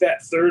break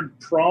that third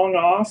prong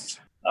off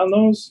on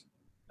those?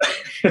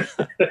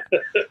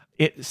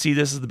 See,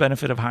 this is the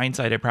benefit of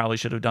hindsight. I probably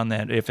should have done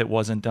that if it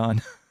wasn't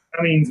done.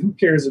 I mean, who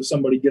cares if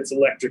somebody gets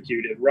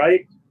electrocuted,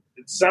 right?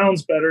 It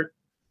sounds better.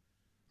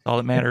 All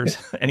that matters.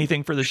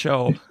 Anything for the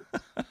show.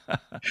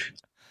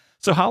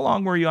 So how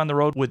long were you on the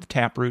road with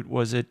Taproot?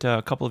 Was it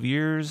a couple of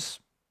years?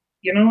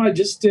 I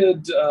just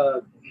did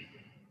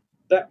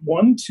that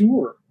one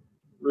tour,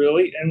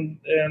 really.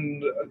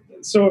 And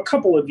so a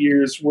couple of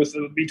years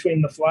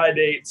between the fly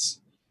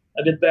dates.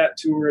 I did that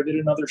tour. I did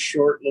another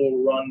short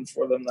little run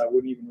for them that I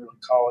wouldn't even really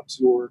call a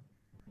tour.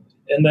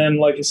 And then,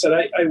 like I said,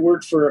 I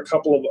worked for a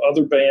couple of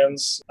other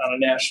bands on a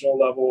national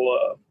level,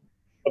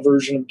 a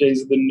version of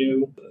Days of the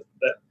New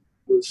that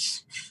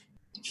was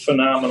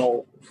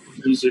phenomenal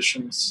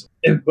musicians.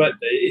 But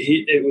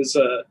it was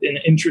an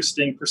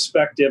interesting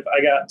perspective.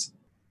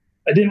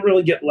 I didn't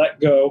really get let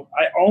go.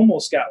 I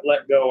almost got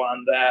let go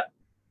on that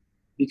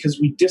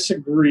because we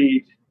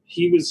disagreed.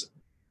 He was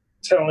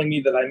telling me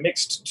that I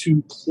mixed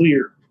too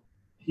clear.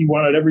 He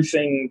wanted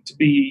everything to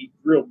be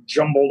real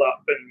jumbled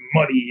up and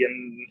muddy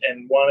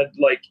and wanted,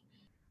 like,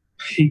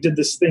 he did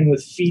this thing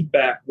with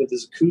feedback with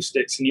his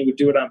acoustics, and he would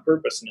do it on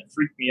purpose, and it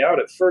freaked me out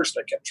at first.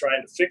 I kept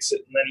trying to fix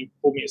it, and then he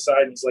pulled me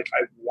aside and he's like,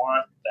 I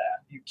want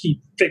that. You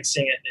keep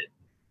fixing it, and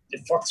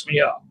it fucks me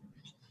up.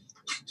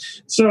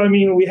 So, I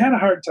mean, we had a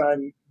hard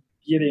time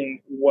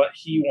getting what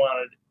he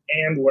wanted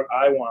and what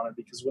I wanted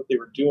because what they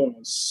were doing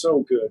was so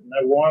good, and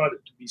I wanted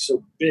it to be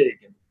so big.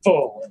 And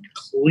full and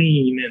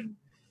clean. And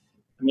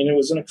I mean, it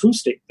was an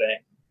acoustic thing.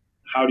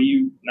 How do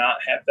you not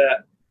have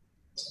that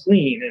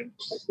clean and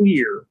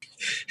clear?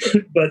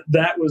 But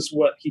that was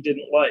what he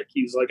didn't like.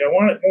 He's like, I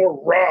want it more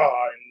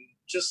raw and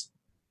just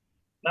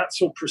not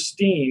so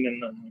pristine.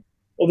 And I'm like,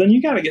 well, then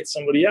you got to get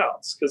somebody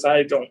else, because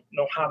I don't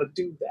know how to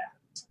do that.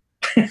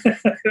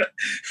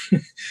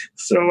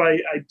 So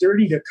I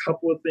dirtied a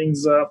couple of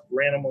things up,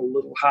 ran them a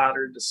little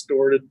hotter,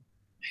 distorted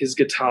his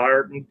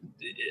guitar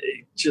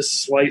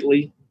just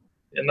slightly,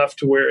 enough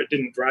to where it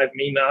didn't drive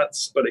me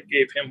nuts, but it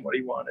gave him what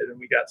he wanted, and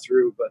we got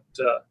through. But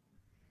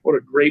what a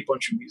great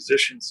bunch of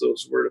musicians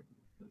those were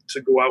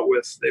to go out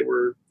with. They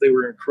were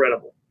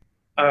incredible.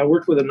 I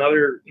worked with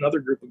another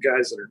group of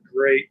guys that are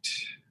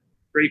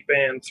great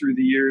band through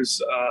the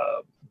years.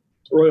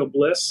 Royal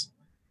Bliss,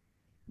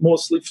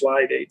 mostly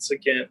fly dates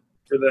again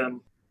for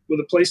them. With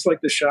a place like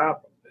the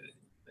shop,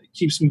 it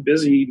keeps me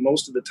busy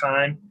most of the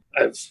time.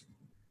 I've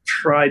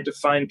tried to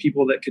find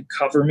people that could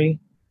cover me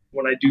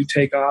when I do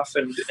take off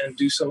and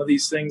do some of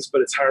these things,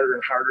 but it's harder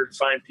and harder to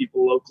find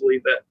people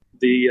locally that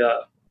the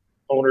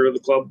owner of the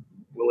club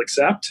will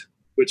accept,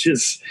 which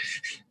is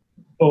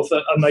both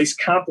a nice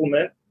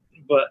compliment,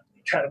 but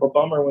kind of a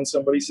bummer when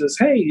somebody says,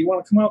 hey, you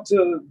want to come out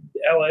to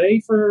LA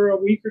for a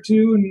week or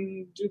two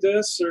and do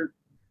this? Or,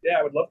 yeah,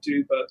 I would love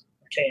to, but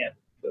I can't,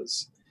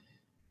 because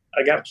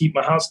I got to keep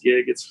my house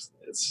gig.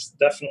 It's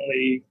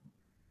definitely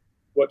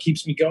what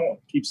keeps me going,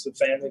 keeps the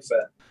family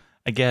fed.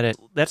 I get it.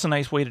 That's a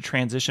nice way to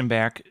transition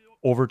back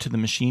over to the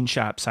machine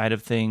shop side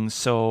of things.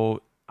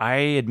 So I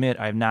admit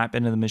I've not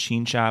been to the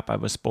machine shop. I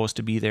was supposed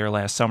to be there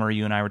last summer.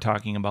 You and I were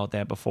talking about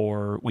that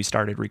before we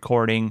started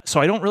recording.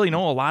 So I don't really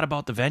know a lot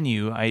about the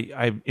venue.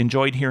 I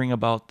enjoyed hearing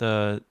about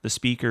the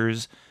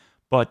speakers,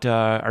 but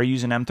are you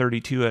using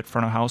M32 at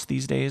front of house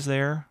these days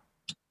there?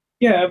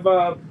 Yeah, I have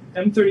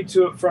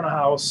M32 at front of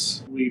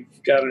house. We've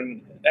got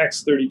an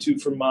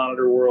X32 from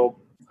Monitor World.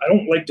 I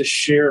don't like to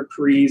share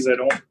pre's. I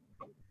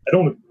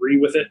don't agree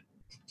with it.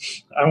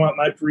 I want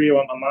my pre, I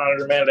want my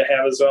monitor man to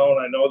have his own.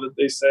 I know that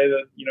they say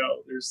that,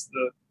 there's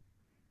the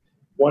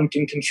one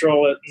can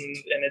control it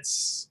and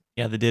it's...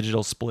 Yeah, the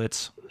digital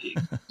splits.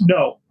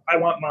 No, I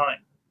want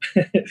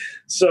mine.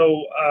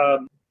 So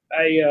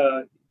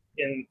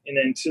in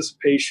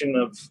anticipation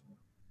of,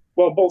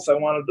 well, both, I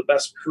wanted the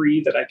best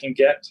pre that I can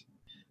get.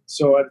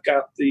 So I've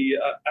got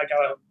I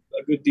got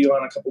a good deal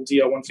on a couple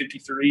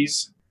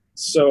DL153s.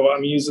 So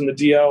I'm using the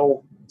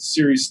DL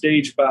Series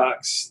stage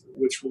box,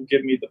 which will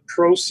give me the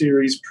Pro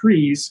Series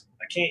pre's.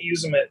 I can't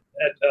use them at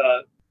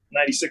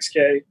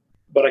 96K,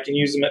 but I can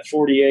use them at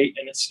 48,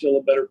 and it's still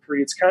a better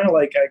pre. It's kind of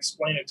like I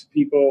explain it to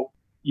people.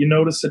 You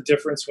notice a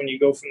difference when you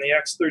go from the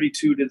X32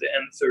 to the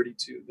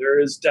M32. There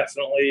is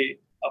definitely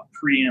a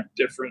preamp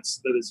difference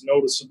that is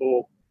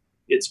noticeable.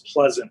 It's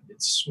pleasant,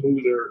 it's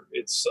smoother,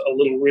 it's a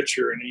little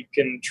richer, and you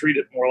can treat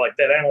it more like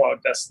that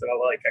analog desk that I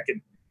like.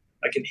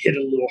 I can hit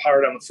it a little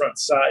hard on the front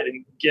side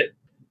and get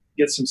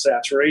some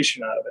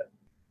saturation out of it.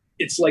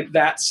 It's like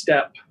that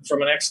step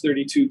from an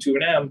X32 to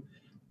an M.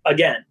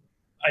 Again,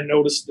 I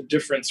noticed the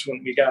difference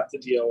when we got the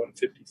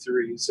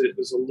DL153s. It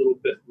was a little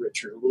bit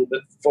richer, a little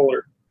bit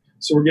fuller.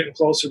 So we're getting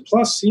closer.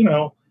 Plus, I'm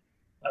going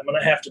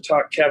to have to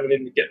talk Kevin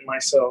into getting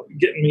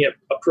me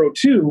a Pro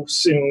 2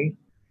 soon.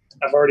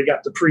 I've already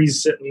got the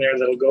pre's sitting there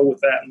that'll go with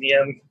that, and the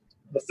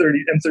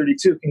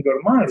M32 can go to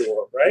Monitor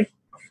World, right?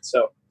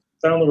 So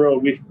down the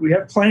road, we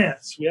have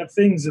plans, we have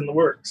things in the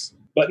works.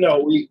 But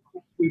no,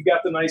 we've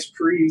got the nice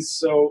pre's,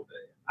 so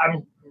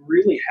I'm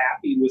really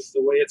happy with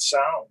the way it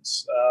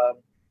sounds.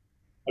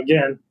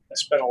 Again, I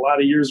spent a lot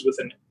of years with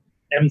an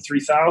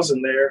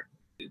M3000 there.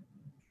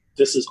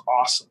 This is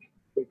awesome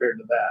compared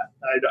to that.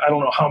 I don't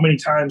know how many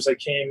times I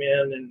came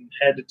in and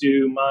had to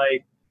do my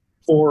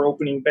 4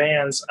 opening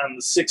bands on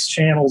the 6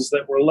 channels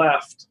that were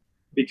left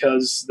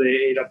because they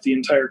ate up the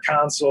entire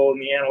console in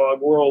the analog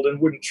world and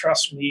wouldn't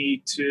trust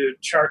me to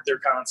chart their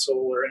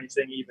console or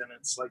anything even.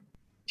 It's like,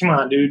 come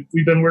on, dude.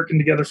 We've been working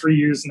together for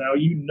years now.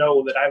 You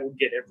know that I will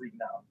get every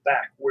note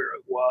back where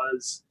it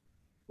was.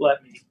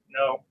 Let me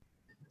know.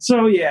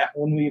 So, yeah,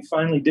 when we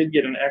finally did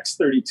get an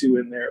X32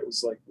 in there, it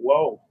was like,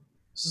 whoa,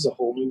 this is a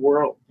whole new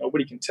world.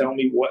 Nobody can tell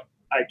me what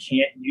I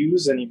can't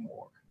use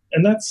anymore.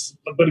 And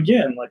but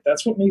again, like,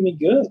 that's what made me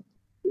good.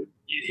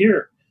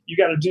 Here, you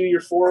got to do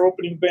your 4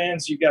 opening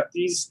bands. You got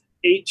these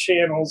 8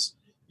 channels.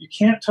 You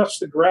can't touch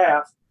the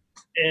graph.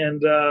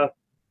 And,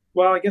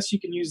 well, I guess you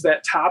can use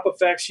that top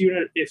effects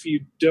unit if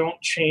you don't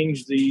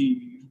change the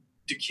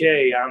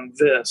decay on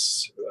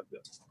this.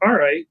 All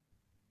right.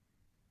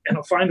 And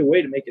I'll find a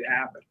way to make it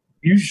happen.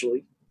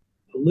 Usually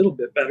a little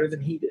bit better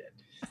than he did.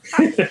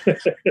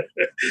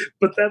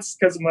 But that's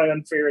because of my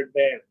unfair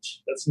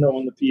advantage. That's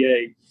knowing the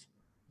PA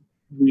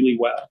really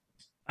well.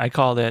 I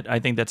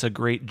think that's a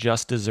great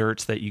just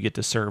desserts that you get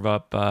to serve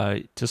up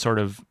to sort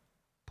of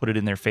put it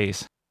in their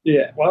face.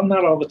 Yeah, well,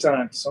 not all the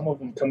time. Some of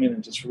them come in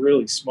and just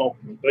really smoke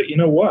me. But you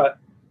know what?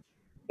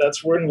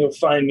 That's where you'll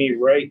find me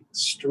right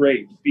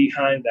straight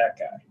behind that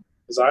guy.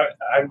 Because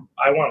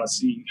I want to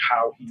see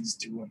how he's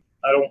doing.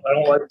 I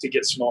don't like to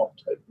get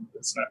smoked.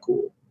 It's not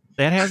cool.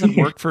 That hasn't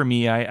worked for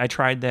me. I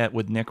tried that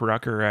with Nick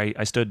Rucker.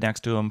 I stood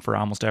next to him for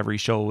almost every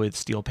show with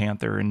Steel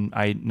Panther, and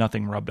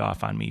nothing rubbed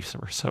off on me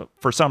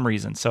for some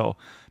reason. So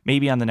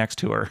maybe on the next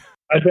tour.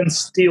 I've been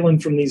stealing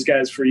from these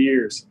guys for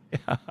years.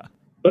 Yeah.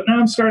 But now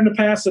I'm starting to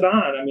pass it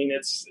on. I mean,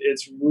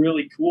 it's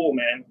really cool,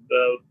 man.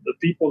 The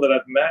people that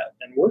I've met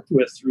and worked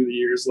with through the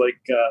years, like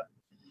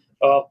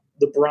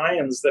the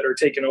Bryans that are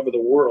taking over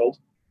the world.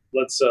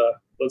 Let's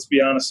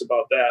be honest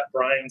about that.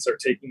 Bryans are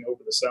taking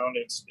over the sound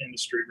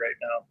industry right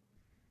now.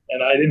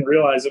 And I didn't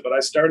realize it, but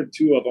I started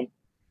 2 of them.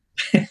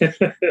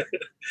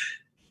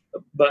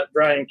 But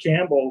Brian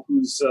Campbell,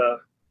 who's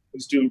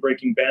doing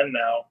Breaking Ben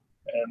now,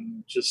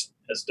 and just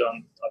has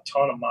done a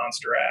ton of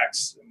monster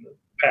acts in the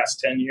past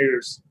 10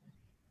 years,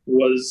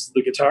 was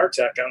the guitar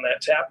tech on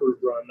that Taproot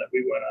run that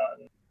we went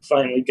on.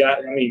 Finally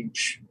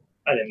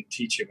I didn't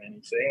teach him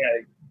anything.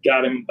 I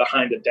got him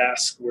behind a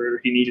desk where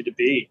he needed to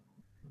be.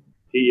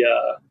 He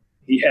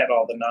had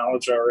all the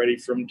knowledge already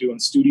from doing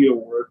studio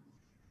work.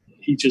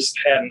 He just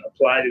hadn't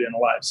applied it in a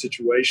live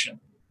situation.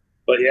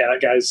 But yeah,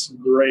 that guy's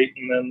great.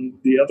 And then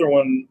the other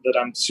one that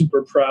I'm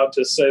super proud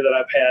to say that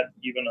I've had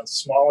even a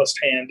smallest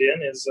hand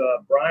in is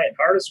Brian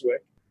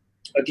Hardiswick.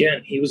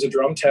 Again, he was a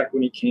drum tech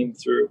when he came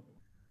through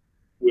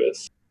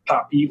with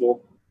Pop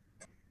Evil.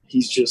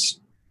 He's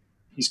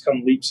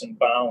come leaps and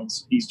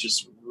bounds. He's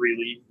just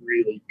really,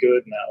 really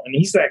good now. And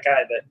he's that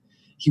guy that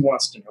he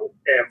wants to know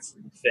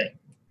everything.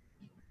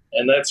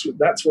 And that's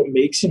what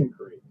makes him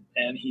great.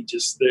 And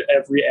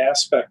every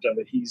aspect of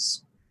it,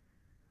 he's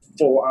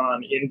full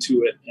on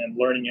into it and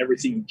learning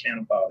everything he can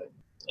about it.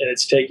 And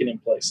it's taken him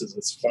places.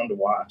 It's fun to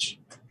watch.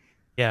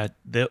 Yeah,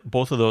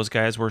 both of those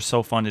guys were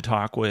so fun to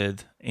talk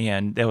with.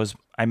 And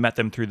I met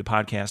them through the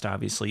podcast,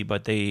 obviously,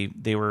 but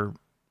they were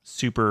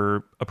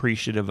super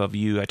appreciative of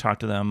you. I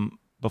talked to them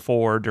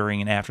before,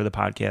 during, and after the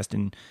podcast,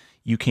 and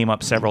you came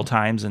up several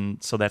times.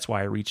 And so that's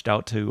why I reached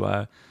out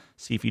to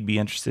see if you'd be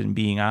interested in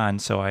being on.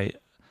 So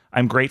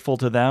I'm grateful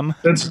to them.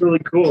 That's really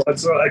cool.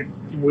 That's like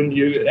when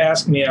you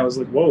asked me, I was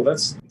like, "Whoa,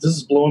 this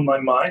is blowing my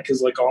mind,"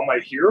 because like all my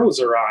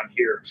heroes are on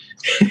here.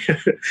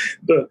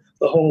 the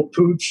whole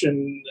Pooch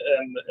and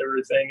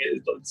everything.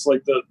 It's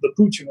like the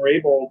Pooch and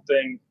Raybold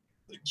thing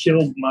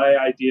killed my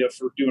idea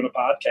for doing a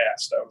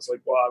podcast. I was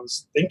like, well, I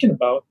was thinking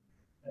about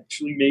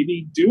actually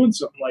maybe doing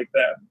something like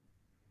that,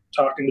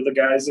 talking to the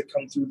guys that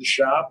come through the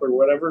shop or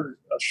whatever,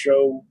 a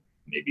show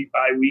maybe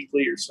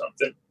bi-weekly or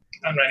something.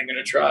 I'm not even going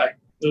to try.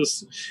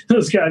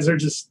 Those guys are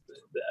just,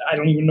 I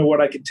don't even know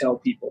what I could tell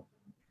people.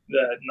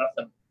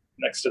 Nothing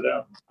next to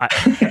them.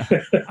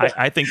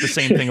 I think the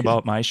same thing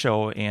about my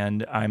show,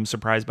 and I'm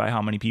surprised by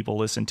how many people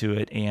listen to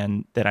it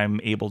and that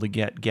I'm able to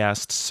get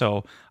guests.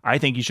 So I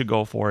think you should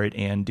go for it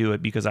and do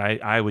it, because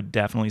I would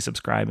definitely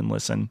subscribe and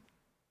listen.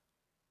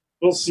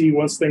 We'll see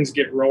once things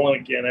get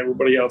rolling again.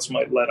 Everybody else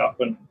might let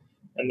up and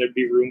there'd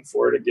be room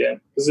for it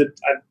again. Because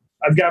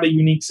I've got a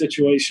unique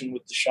situation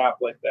with the shop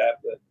like that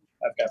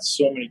I've got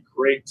so many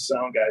great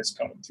sound guys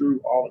coming through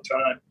all the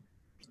time.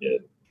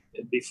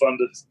 It'd be fun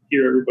to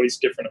hear everybody's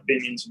different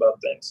opinions about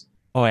things.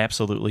 Oh,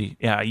 absolutely.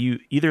 Yeah, you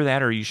either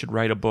that or you should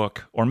write a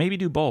book, or maybe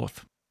do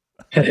both.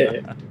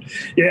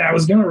 Yeah, I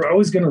was gonna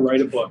write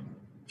a book.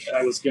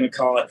 I was gonna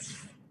call it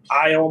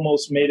 "I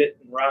Almost Made It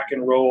in Rock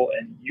and Roll,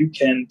 and You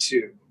Can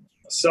Too."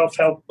 A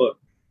self-help book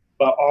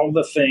about all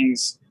the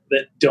things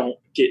that don't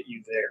get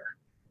you there.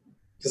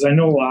 Because I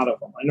know a lot of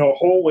them. I know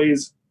whole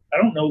ways. I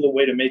don't know the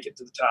way to make it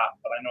to the top,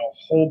 but I know a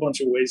whole bunch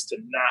of ways to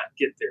not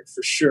get there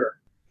for sure.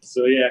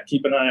 So yeah,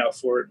 keep an eye out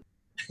for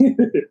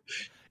it.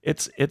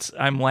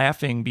 I'm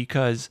laughing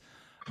because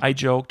I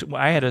joked.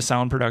 I had a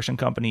sound production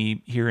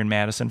company here in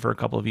Madison for a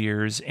couple of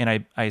years,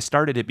 and I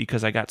started it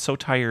because I got so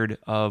tired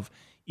of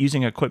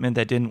using equipment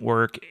that didn't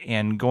work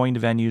and going to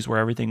venues where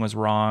everything was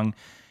wrong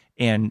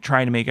and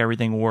trying to make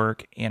everything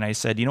work. And I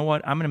said, you know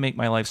what? I'm going to make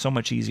my life so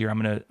much easier.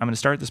 I'm going to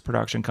start this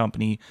production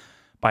company,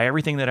 buy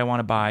everything that I want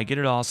to buy, get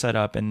it all set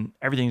up, and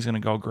everything's going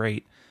to go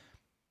great.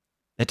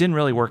 That didn't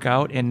really work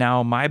out. And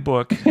now my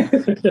book,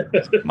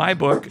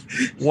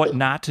 What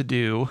Not to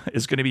Do,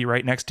 is going to be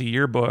right next to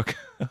your book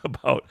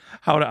about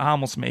how to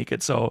almost make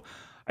it. So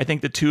I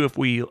think the two,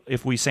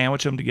 if we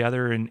sandwich them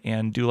together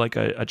and do like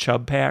a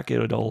chub pack,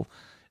 it'll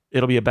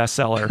be a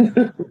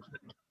bestseller.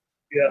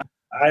 Yeah.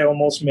 I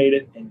almost made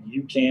it, and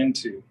you can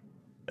too.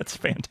 That's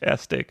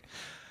fantastic.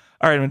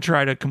 All right. I'm going to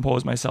try to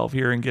compose myself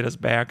here and get us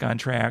back on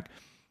track.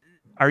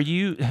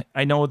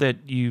 I know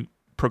that you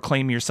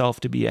proclaim yourself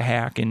to be a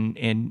hack and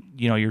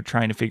you're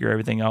trying to figure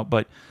everything out,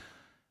 but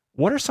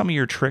what are some of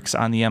your tricks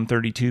on the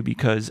M32?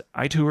 Because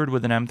I toured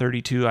with an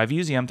M32. I've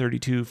used the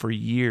M32 for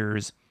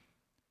years,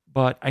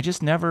 but I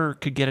just never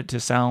could get it to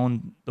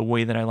sound the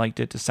way that I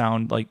liked it to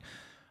sound. Like,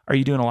 are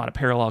you doing a lot of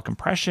parallel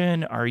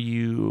compression? Are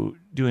you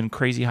doing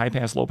crazy high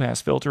pass, low pass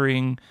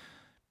filtering,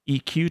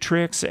 EQ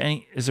tricks?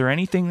 Is there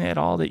anything at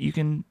all that you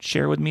can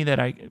share with me that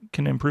I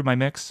can improve my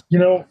mix?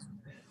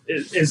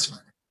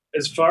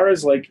 As far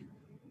as like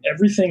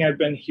everything I've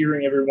been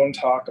hearing everyone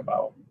talk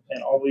about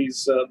and all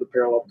these, the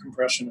parallel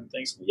compression and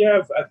things.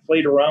 Yeah, I've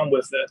played around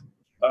with it.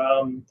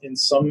 In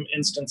some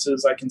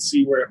instances I can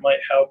see where it might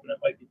help and it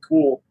might be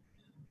cool.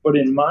 But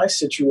in my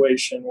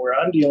situation where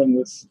I'm dealing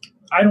with,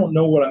 I don't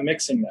know what I'm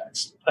mixing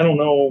next. I don't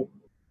know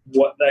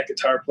what that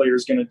guitar player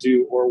is going to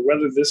do, or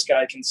whether this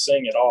guy can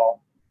sing at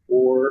all,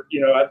 or,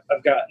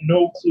 I've got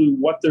no clue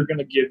what they're going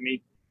to give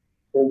me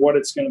or what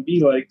it's going to be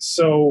like.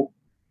 So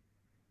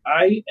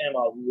I am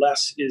a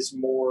less is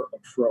more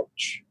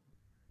approach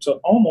to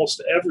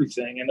almost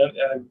everything. And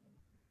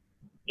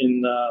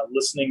in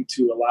listening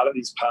to a lot of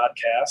these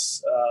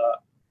podcasts,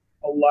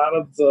 a lot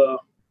of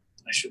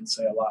I shouldn't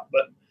say a lot,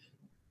 but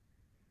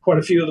quite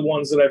a few of the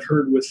ones that I've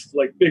heard with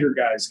like bigger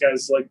guys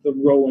like the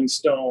Rolling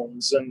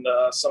Stones and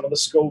some of the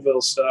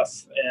Scoville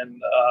stuff, and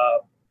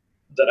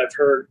that I've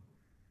heard,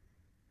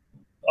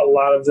 a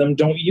lot of them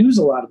don't use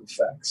a lot of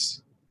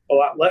effects, a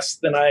lot less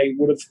than I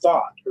would have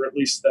thought, or at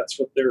least that's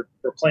what they're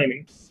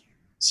proclaiming.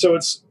 So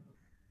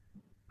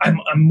I'm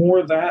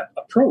more that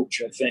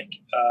approach, I think.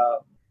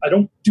 I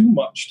don't do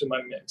much to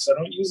my mix. I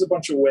don't use a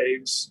bunch of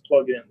Waves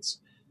plugins.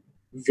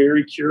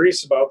 Very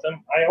curious about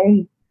them. I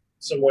own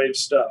some Wave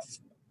stuff.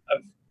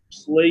 I've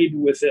played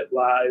with it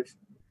live.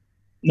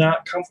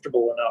 Not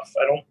comfortable enough.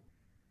 I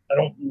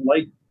don't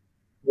like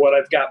what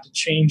I've got to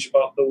change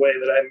about the way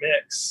that I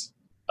mix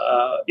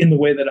in the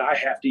way that I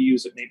have to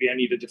use it. Maybe I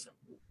need a different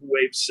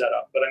Wave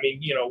setup. But I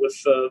mean,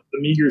 with the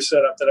Meager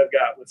setup that I've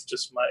got with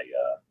just my,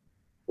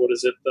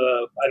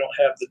 I don't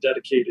have the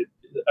dedicated,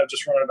 I've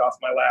just run it off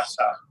my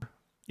laptop.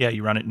 Yeah,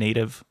 you run it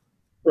native.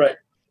 Right.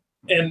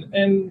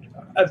 And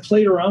I've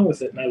played around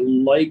with it, and I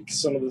like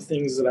some of the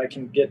things that I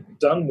can get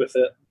done with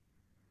it,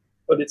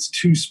 but it's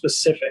too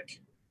specific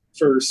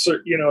for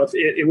certain, if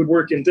it would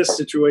work in this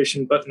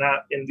situation, but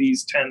not in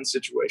these 10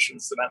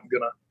 situations that I'm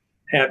going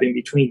to have in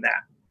between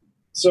that.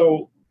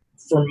 So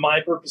for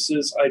my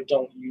purposes, I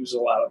don't use a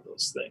lot of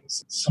those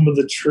things. Some of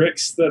the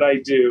tricks that I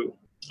do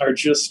are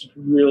just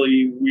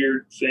really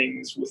weird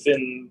things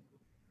within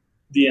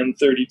the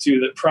M32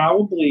 that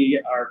probably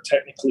are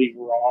technically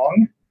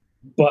wrong,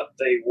 but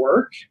they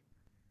work.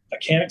 I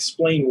can't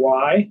explain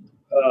why.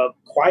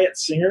 Quiet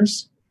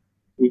singers,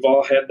 we've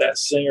all had that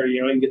singer,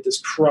 you get this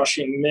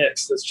crushing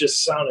mix that's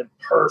just sounding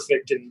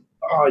perfect, and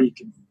you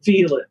can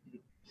feel it.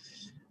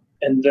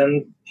 And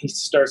then he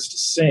starts to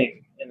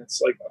sing, and it's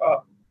like,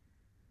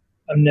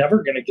 I'm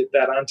never going to get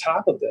that on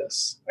top of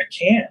this. I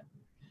can't.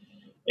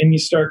 And you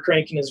start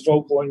cranking his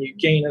vocal and you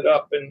gain it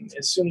up, and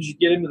as soon as you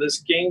get into this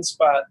gain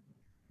spot,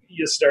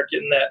 you start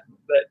getting that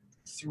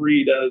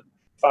 3 to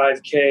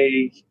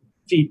 5K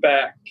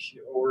feedback,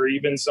 or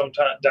even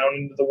sometimes down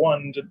into the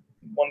 1 to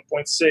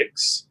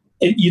 1.6.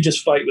 You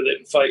just fight with it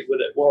and fight with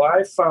it. Well,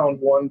 I found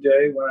one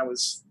day when I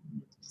was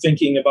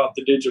thinking about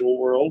the digital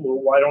world,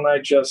 well, why don't I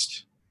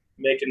just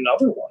make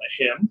another one of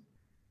him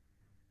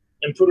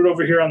and put it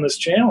over here on this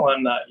channel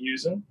I'm not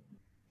using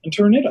and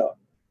turn it up?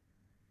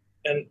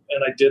 And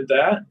I did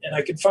that, and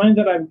I could find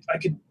that I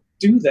could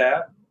do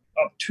that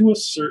up to a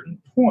certain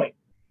point.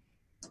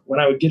 When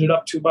I would get it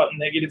up to about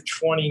 -20,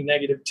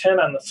 -10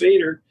 on the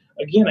fader,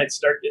 again, I'd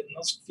start getting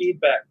those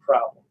feedback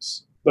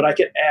problems. But I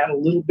could add a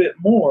little bit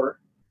more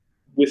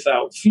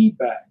without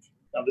feedback.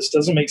 Now, this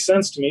doesn't make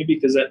sense to me,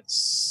 because at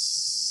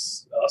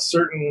a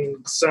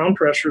certain sound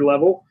pressure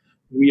level,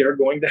 we are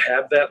going to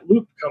have that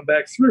loop come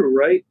back through,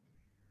 right?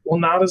 Well,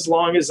 not as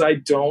long as I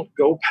don't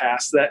go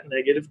past that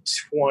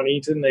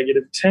 -20 to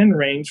 -10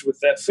 range with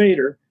that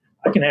fader.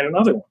 I can add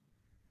another one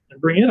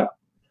and bring it up,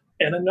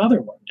 and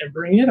another one and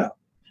bring it up.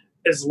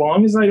 As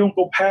long as I don't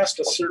go past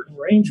a certain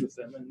range with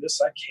them, and this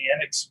I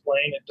can't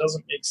explain, it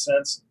doesn't make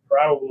sense.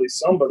 Probably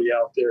somebody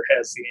out there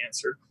has the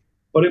answer,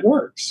 but it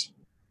works.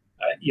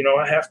 I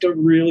have to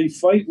really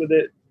fight with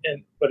it,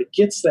 but it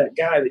gets that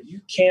guy that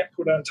you can't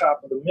put on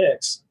top of the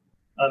mix,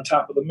 and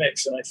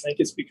I think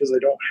it's because I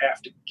don't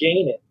have to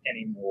gain it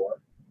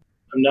anymore.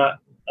 I'm not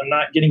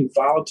getting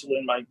volatile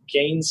in my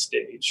gain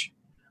stage.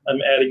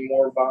 I'm adding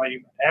more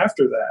volume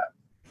after that,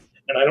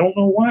 and I don't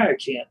know why I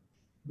can't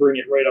bring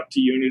it right up to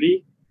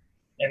unity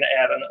and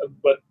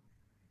but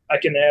I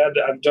can add.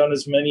 I've done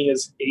as many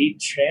as 8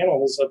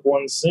 channels of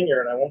one singer,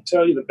 and I won't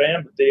tell you the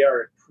band, but they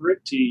are a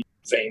pretty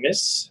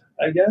famous,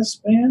 I guess,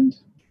 band.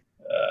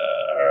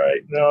 All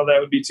right, no, that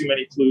would be too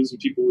many clues, and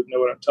people would know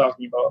what I'm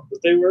talking about.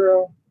 But they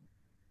were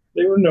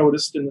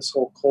noticed in this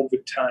whole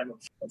COVID time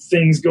of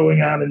things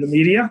going on in the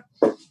media.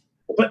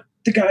 But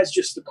the guy's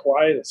just the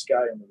quietest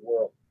guy in the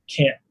world.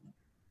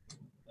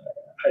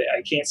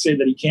 I can't say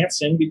that he can't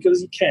sing,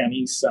 because he can.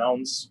 He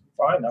sounds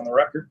fine on the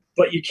record,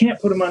 but you can't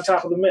put him on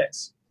top of the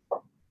mix.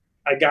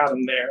 I got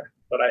him there,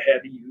 but I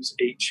had to use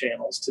 8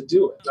 channels to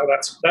do it. Now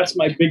that's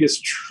my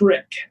biggest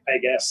trick, I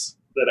guess,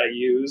 that I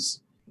use.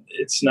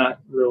 It's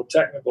not real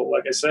technical,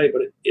 like I say,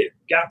 but it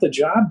got the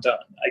job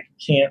done. I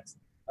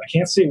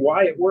can't say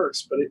why it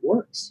works, but it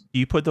works. Do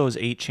you put those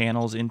 8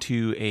 channels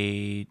into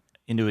a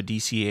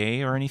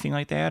DCA or anything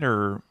like that,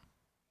 or?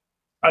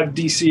 I've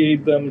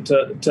DCA'd them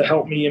to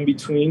help me in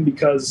between,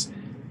 because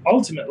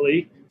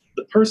ultimately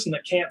the person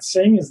that can't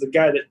sing is the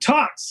guy that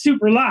talks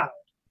super loud.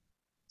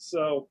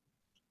 So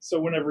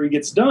whenever he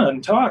gets done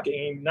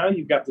talking, now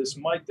you've got this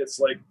mic that's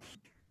like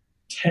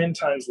 10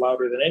 times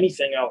louder than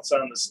anything else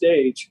on the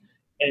stage,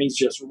 and he's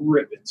just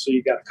ripping. So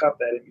you got to cut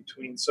that in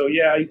between. So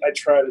yeah, I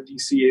try to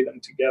DCA them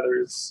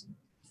together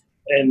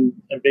and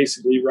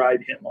basically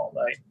ride him all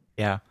night.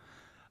 Yeah.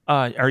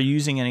 Are you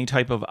using any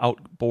type of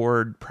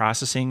outboard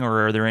processing,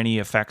 or are there any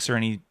effects or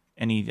any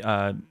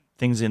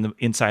things in the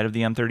inside of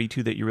the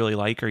M32 that you really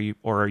like?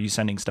 Or are you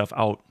sending stuff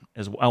out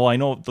as well? I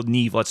know the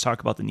Neve. Let's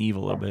talk about the Neve a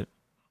little bit.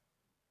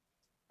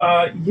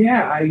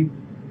 Yeah,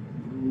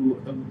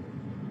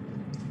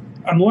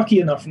 I'm lucky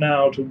enough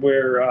now to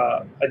where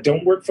I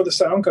don't work for the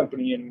sound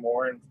company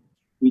anymore, and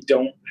we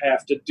don't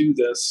have to do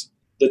this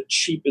the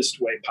cheapest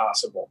way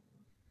possible.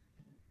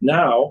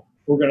 Now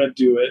we're going to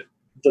do it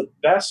the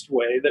best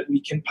way that we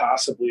can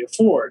possibly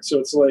afford. So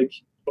it's like,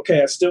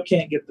 okay, I still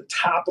can't get the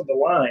top of the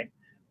line,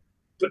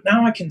 but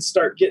now I can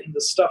start getting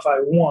the stuff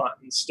I want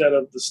instead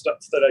of the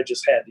stuff that I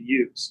just had to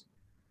use.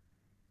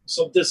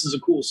 So this is a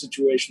cool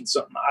situation,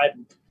 something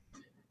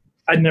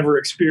I'd never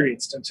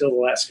experienced until the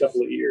last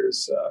couple of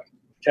years.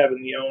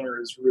 Kevin, the owner,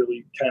 has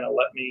really kind of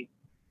let me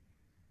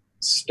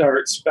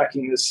start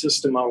speccing this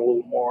system out a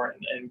little more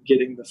and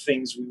getting the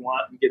things we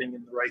want and getting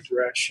in the right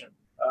direction.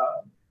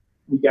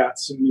 We got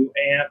some new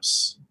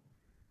amps,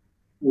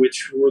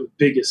 which were the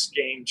biggest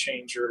game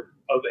changer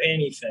of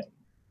anything.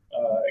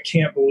 I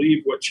can't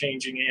believe what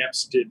changing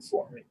amps did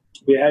for me.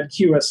 We had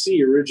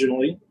QSC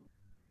originally,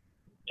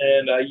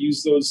 and I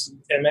used those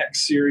MX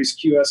series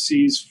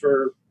QSCs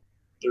for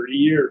 30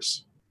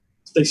 years.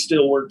 They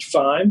still worked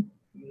fine.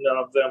 None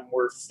of them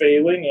were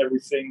failing.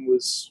 Everything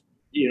was,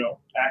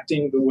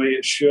 acting the way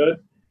it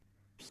should.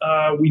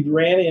 We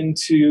ran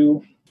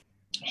into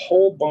a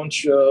whole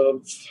bunch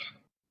of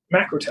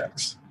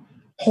Macrotechs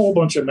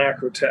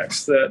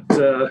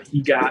that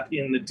he got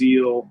in the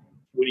deal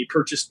when he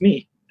purchased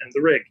me and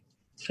the rig.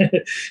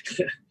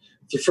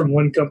 From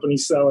one company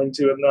selling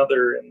to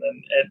another, and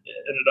then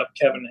ended up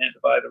Kevin had to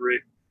buy the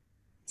rig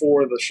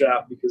for the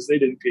shop because they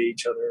didn't pay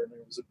each other, and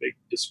there was a big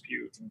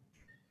dispute. And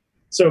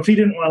so if he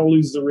didn't want to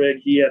lose the rig,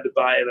 he had to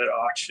buy it at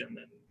auction,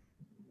 and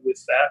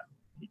with that,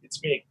 he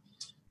gets me.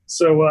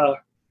 So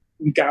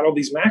we got all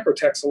these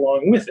Macrotechs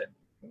along with it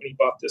when he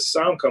bought this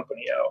sound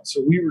company out.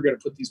 So we were going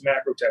to put these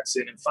Macrotechs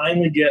in and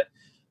finally get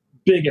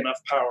big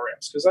enough power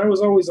amps, because I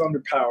was always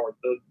underpowered.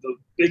 The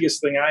biggest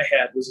thing I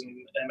had was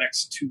an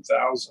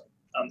MX2000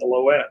 on the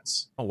low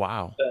ends. Oh,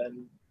 wow.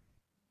 And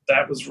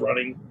that was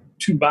running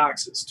 2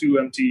 boxes, 2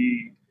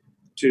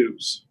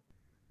 MT2s.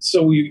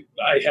 So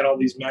I had all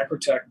these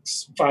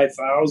Macrotechs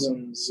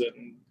 5000s,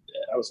 and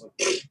I was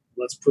like,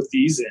 let's put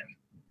these in.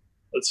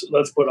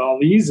 Let's put all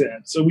these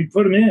in. So we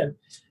put them in,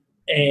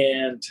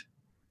 and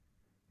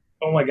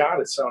oh my God,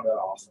 it sounded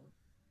awful.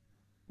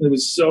 It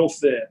was so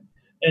thin,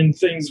 and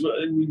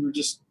we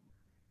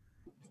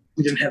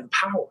didn't have the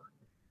power.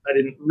 I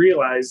didn't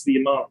realize the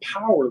amount of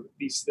power that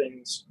these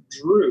things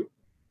drew,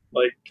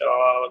 like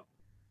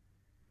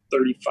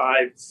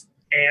 35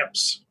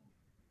 amps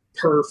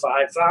per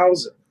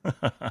 5,000.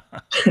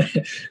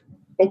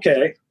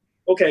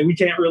 Okay, we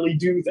can't really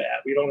do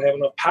that. We don't have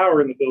enough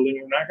power in the building.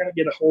 We're not going to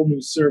get a whole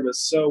new service.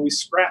 So we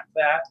scrapped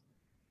that,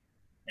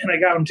 and I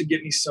got them to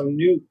get me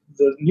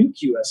the new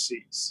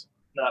QSCs,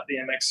 not the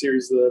MX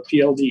series, the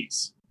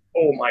PLDs.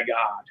 Oh my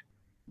God.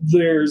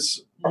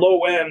 There's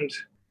low end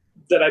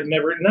that I've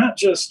never, not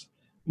just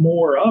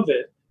more of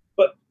it,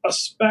 but a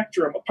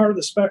part of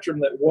the spectrum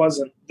that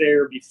wasn't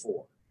there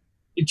before.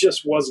 It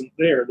just wasn't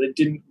there. They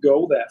didn't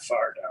go that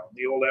far down.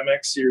 The old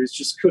MX series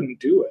just couldn't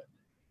do it.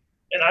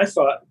 And I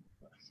thought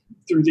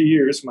through the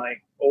years, my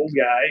old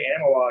guy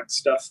analog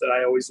stuff that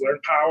I always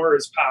learned, power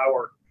is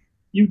power.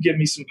 You give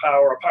me some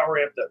power, a power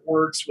amp that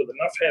works with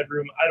enough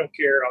headroom, I don't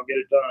care, I'll get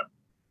it done.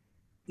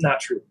 Not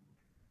true.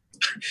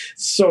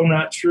 So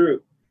not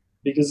true,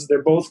 because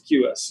they're both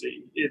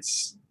QSC.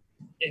 It's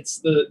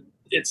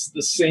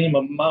the same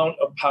amount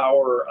of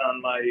power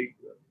on my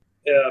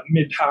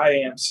mid-high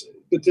amps,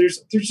 but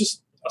there's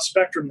just a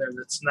spectrum there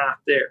that's not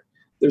there.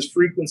 There's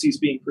frequencies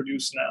being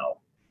produced now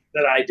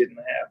that I didn't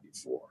have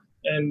before,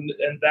 and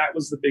that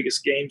was the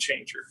biggest game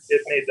changer.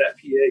 It made that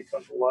PA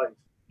come to life.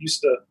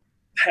 Used to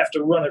have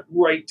to run it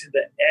right to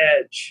the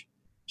edge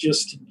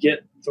just to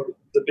get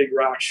the big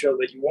rock show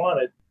that you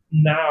wanted.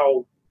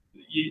 Now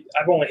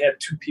I've only had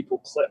 2 people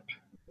clip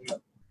in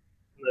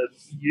the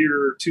year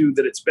or 2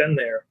 that it's been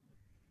there.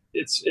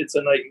 It's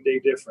a night and day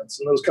difference.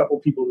 And those couple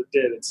people that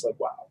did, it's like,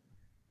 wow,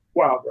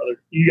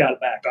 brother, you got to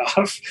back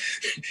off.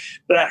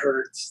 That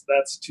hurts.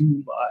 That's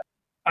too much.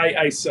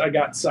 I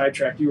got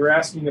sidetracked. You were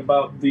asking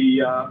about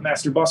the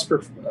master bus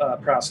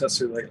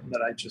processor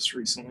that I just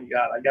recently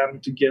got. I got him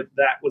to get,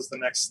 that was the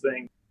next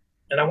thing.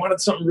 And I wanted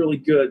something really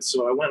good.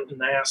 So I went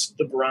and asked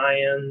the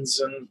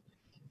Bryans and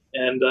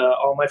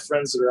all my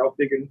friends that are out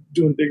big and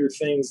doing bigger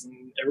things.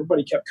 And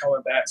everybody kept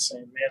coming back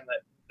saying, man,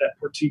 that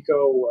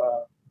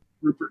Portico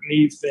Rupert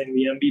Neve thing,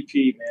 the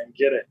MVP, man,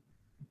 get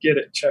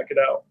it, check it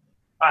out.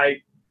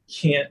 I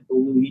can't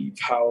believe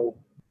how,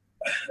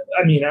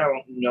 I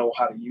don't know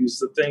how to use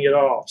the thing at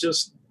all.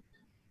 Just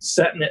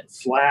setting it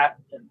flat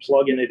and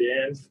plugging it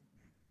in,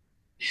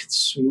 it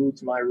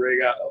smoothed my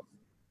rig out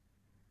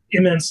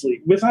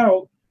immensely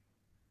without,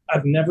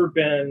 I've never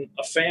been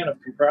a fan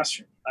of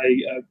compression.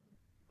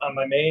 On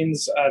my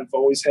mains, I've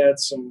always had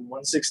some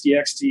 160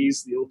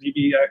 XTs, the old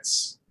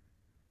DBX,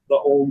 the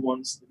old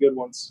ones, the good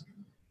ones,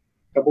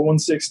 a couple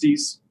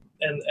 160s,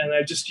 and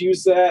I just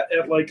use that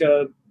at like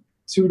a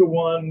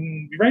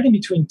 2-to-1, right in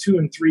between 2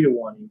 and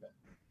 3-to-1 even.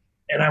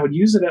 And I would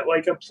use it at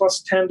like a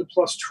 +10 to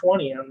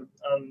 +20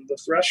 on the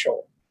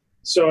threshold.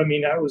 So, I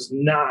mean, I was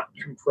not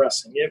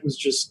compressing. It was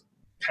just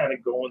kind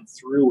of going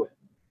through it.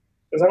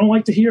 Because I don't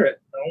like to hear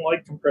it. I don't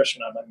like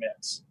compression on my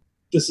mix.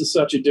 This is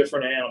such a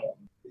different animal.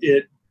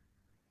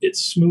 It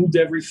smoothed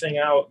everything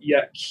out,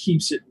 yet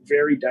keeps it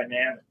very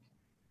dynamic.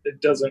 It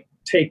doesn't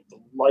take the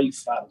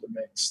life out of the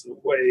mix the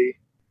way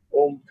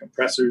old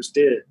compressors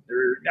did.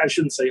 Or I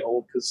shouldn't say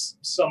old, because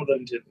some of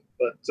them didn't.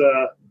 But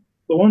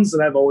the ones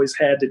that I've always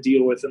had to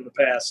deal with in the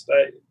past,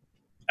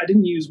 I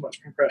didn't use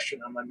much compression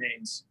on my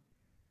mains.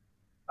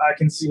 I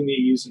can see me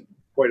using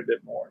quite a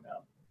bit more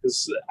now,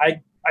 because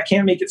I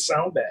can't make it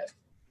sound bad.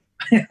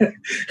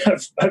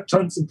 I've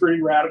done some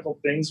pretty radical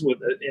things with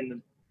it in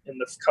the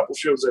couple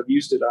shows I've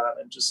used it on,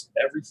 and just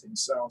everything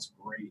sounds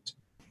great.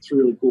 It's a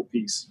really cool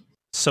piece.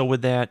 So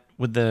with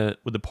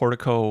the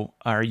Portico,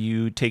 are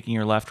you taking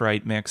your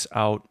left-right mix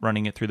out,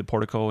 running it through the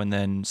Portico, and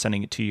then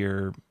sending it to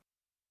your...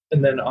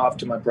 And then off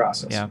to my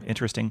processor. Yeah,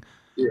 interesting.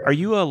 Yeah. Are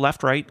you a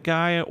left-right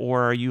guy,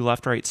 or are you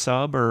left-right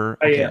sub? Or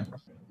okay. I am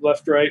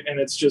left-right, and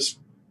it's just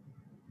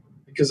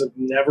because I've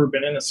never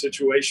been in a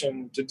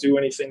situation to do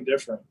anything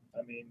different.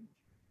 I mean,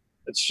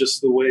 it's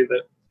just the way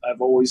that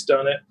I've always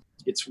done it.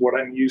 It's what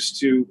I'm used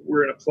to.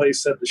 We're in a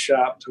place at the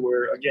shop to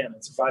where, again,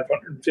 it's a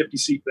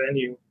 550-seat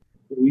venue.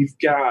 We've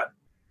got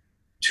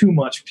too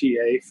much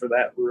PA for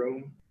that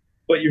room,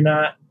 but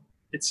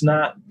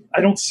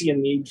I don't see a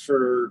need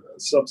for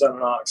subs on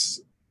an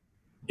aux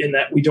in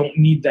that we don't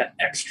need that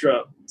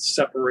extra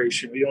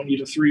separation. We don't need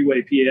a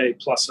 3-way PA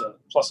plus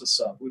a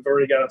sub. We've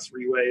already got a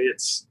 3-way.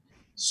 It's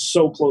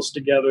so close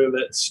together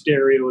that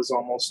stereo is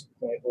almost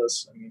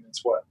pointless. I mean,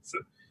 it's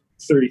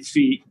 30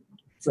 feet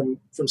from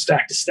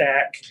stack to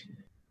stack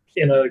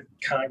in a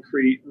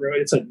concrete room.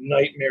 It's a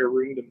nightmare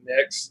room to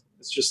mix.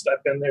 It's just,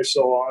 I've been there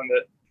so long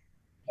that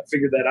I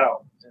figured that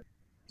out.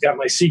 Got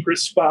my secret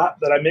spot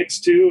that I mix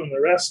to, and the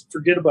rest,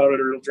 forget about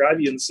it, or it'll drive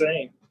you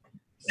insane.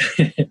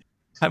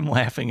 I'm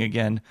laughing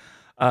again.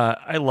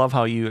 I love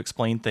how you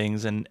explain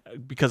things, and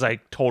because I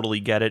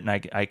totally get it,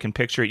 and I can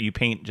picture it. You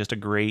paint just a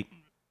great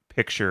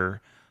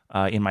picture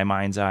in my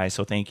mind's eye,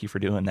 so thank you for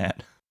doing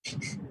that.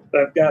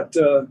 I've got,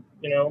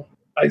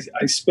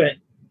 I spent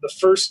the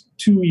first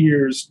 2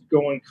 years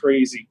going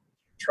crazy,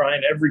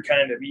 trying every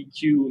kind of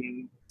EQ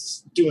and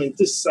doing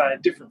this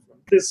side different from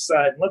this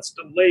side. Let's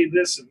delay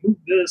this and move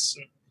this.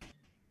 And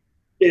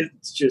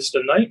it's just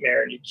a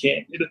nightmare, and you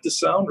can't get it to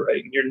sound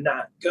right. And you're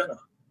not gonna.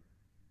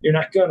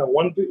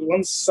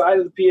 One side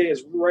of the PA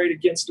is right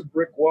against a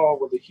brick wall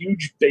with a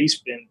huge bass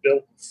bin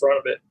built in front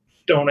of it.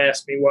 Don't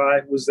ask me why.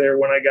 It was there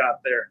when I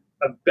got there.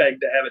 I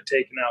begged to have it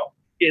taken out.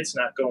 It's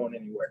not going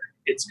anywhere.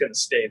 It's going to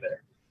stay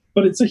there.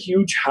 But it's a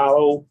huge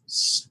hollow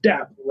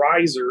step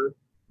riser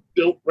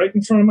built right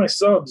in front of my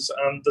subs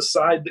on the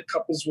side that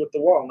couples with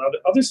the wall. Now,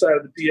 the other side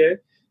of the PA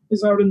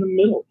is out in the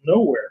middle,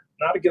 nowhere,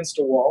 not against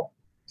a wall.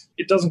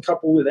 It doesn't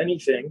couple with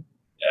anything.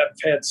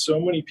 I've had so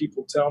many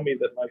people tell me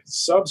that my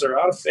subs are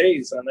out of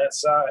phase on that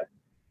side.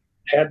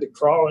 Had to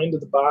crawl into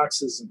the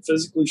boxes and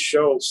physically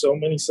show so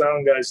many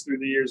sound guys through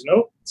the years.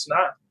 Nope, it's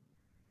not.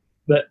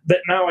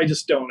 That now I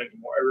just don't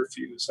anymore. I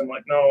refuse. I'm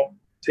like, no,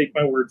 take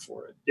my word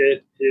for it.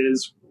 It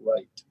is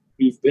right.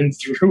 We've been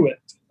through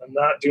it. I'm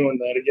not doing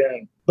that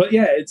again. But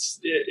yeah,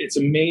 it's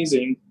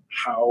amazing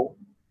how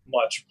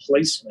much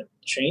placement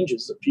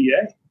changes the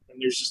PA.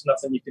 And there's just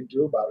nothing you can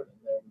do about it in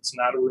there. It's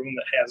not a room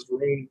that has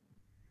room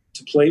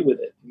to play with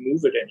it and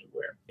move it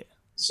anywhere. Yeah.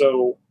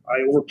 So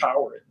I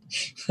overpower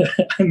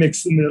it. I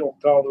mix the middle,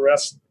 call the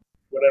rest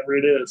whatever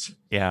it is.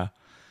 Yeah.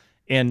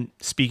 And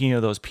speaking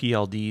of those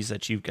PLDs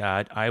that you've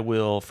got, I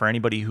will, for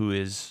anybody who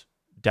is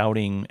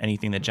doubting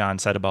anything that John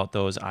said about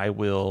those, I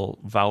will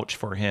vouch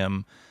for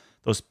him.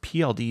 Those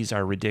PLDs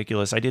are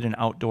ridiculous. I did an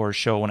outdoor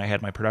show when I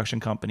had my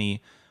production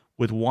company.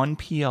 With one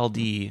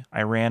PLD,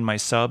 I ran my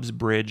subs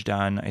bridged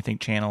on, I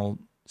think, channel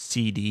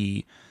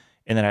CD,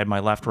 and then I had my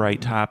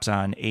left-right tops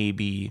on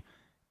AB.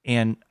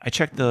 And I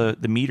checked the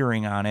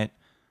metering on it.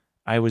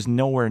 I was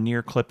nowhere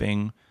near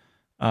clipping.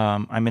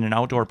 I'm in an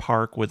outdoor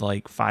park with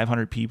like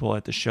 500 people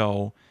at the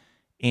show,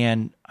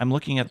 and I'm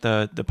looking at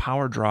the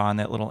power draw on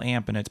that little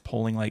amp, and it's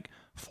pulling like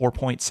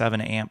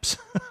 4.7 amps.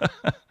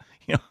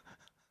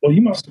 Well,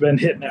 you must have been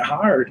hitting it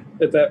hard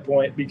at that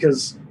point,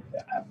 because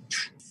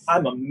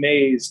I'm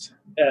amazed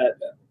at.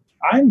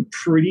 I'm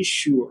pretty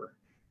sure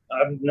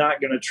I'm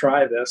not going to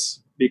try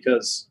this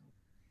because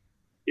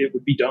it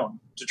would be dumb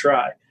to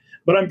try,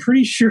 but I'm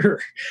pretty sure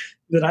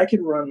that I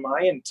could run my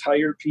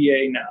entire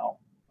PA now.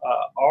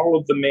 All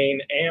of the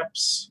main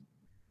amps,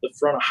 the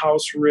front of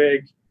house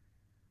rig,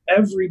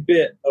 every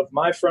bit of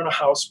my front of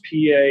house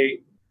PA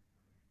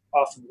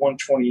off of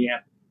 120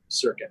 amp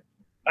circuit.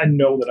 I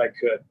know that I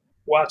could.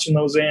 Watching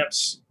those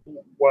amps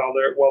while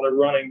they're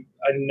running,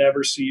 I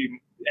never see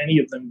any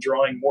of them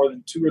drawing more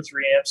than 2 or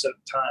 3 amps at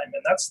a time.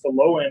 And that's the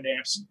low end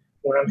amps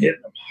when I'm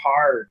hitting them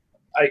hard.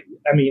 I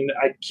mean,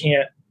 I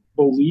can't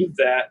believe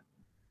that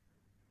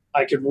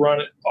I could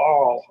run it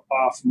all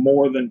off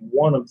more than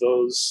one of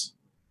those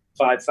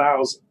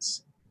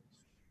 5,000s.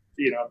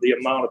 The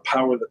amount of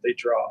power that they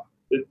draw.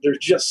 They're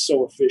just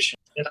so efficient.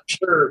 And I'm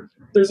sure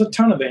there's a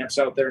ton of amps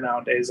out there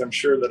nowadays, I'm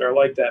sure, that are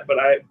like that. But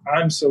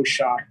I'm so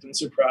shocked and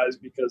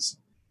surprised because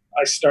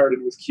I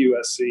started with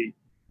QSC.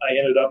 I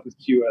ended up with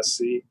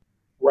QSC,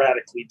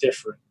 radically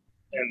different.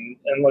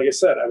 And like I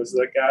said, I was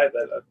that guy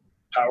that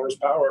power's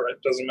power.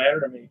 It doesn't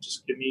matter to me.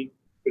 Just give me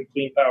good,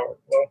 clean power.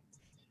 Well,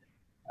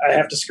 I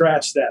have to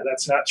scratch that.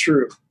 That's not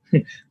true.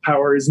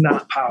 Power is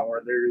not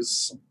power.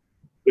 There's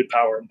good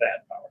power and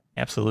bad power.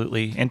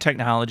 Absolutely. And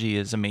technology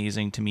is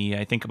amazing to me.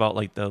 I think about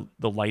like the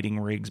lighting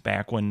rigs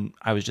back when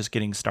I was just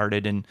getting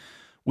started, and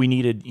we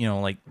needed,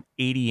 like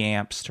 80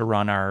 amps to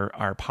run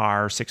our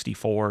PAR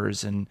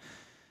 64s. And,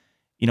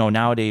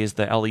 nowadays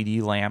the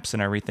LED lamps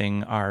and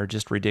everything are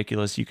just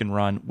ridiculous. You can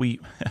run,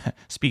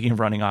 speaking of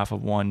running off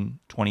of one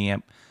 20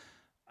 amp,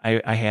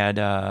 I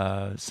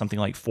had something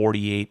like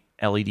 48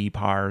 LED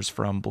PARs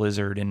from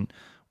Blizzard, and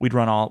we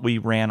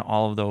ran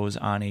all of those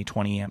on a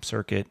 20 amp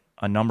circuit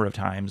a number of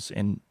times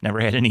and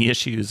never had any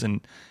issues. And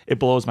it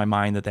blows my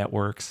mind that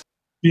works.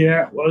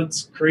 Yeah, well,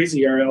 it's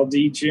crazy. Our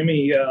LD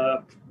Jimmy,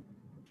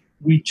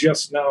 we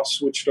just now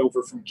switched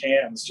over from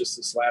cans just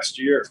this last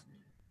year.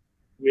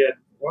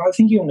 I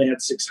think he only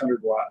had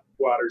 600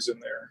 watters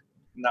in there,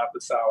 not the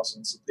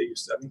thousands that they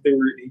used to. I think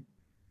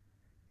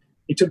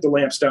he took the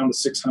lamps down to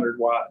 600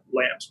 watt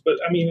lamps. But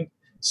I mean,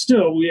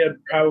 still, we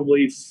had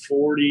probably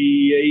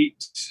 48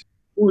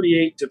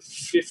 to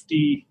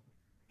 50,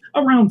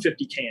 around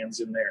 50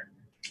 cans in there.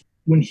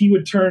 When he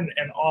would turn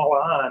an all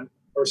on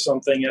or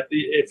something,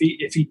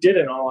 if he did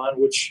an all on,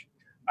 which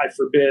I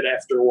forbid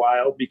after a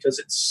while because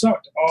it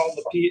sucked all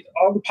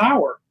the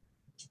power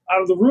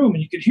out of the room,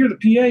 and you could hear the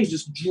PA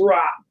just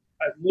drop.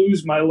 I'd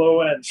lose my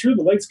low end. Sure,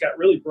 the lights got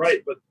really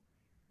bright, but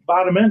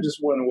bottom end just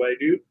went away,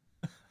 dude.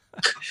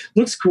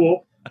 Looks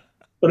cool,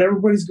 but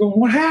everybody's going,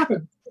 "What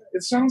happened?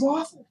 It sounds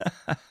awful."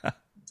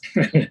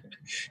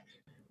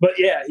 But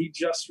yeah, he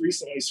just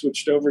recently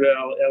switched over to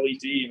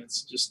LED, and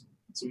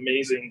it's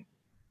amazing.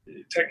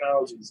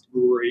 Technology is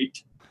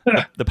great.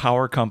 The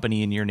power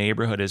company in your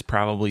neighborhood is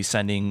probably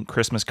sending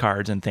Christmas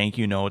cards and thank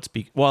you notes.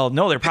 Well,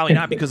 no, they're probably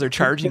not because they're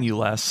charging you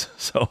less.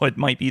 So it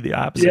might be the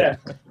opposite. Yeah.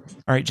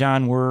 All right,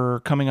 John,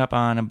 we're coming up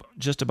on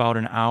just about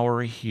an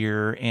hour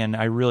here, and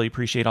I really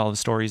appreciate all the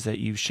stories that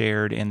you've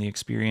shared and the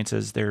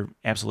experiences. They're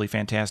absolutely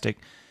fantastic.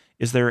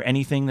 Is there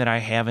anything that I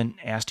haven't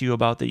asked you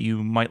about that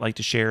you might like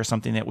to share,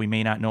 something that we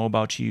may not know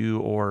about you,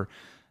 or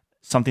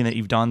something that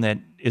you've done that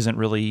isn't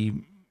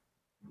really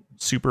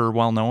super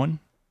well known?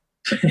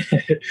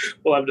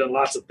 Well, I've done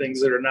lots of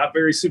things that are not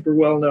very super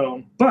well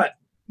known. But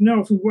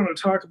if we want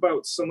to talk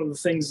about some of the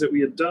things that we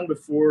had done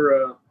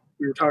before,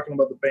 we were talking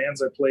about the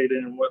bands I played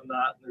in and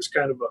whatnot. And there's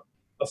kind of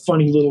a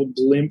funny little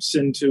glimpse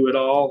into it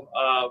all.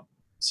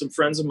 Some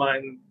friends of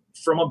mine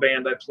from a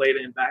band I played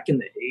in back in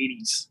the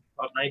 80s,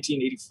 about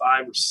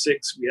 1985 or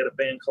 6, we had a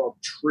band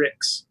called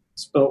Tricks,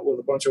 spelt with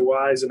a bunch of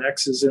Y's and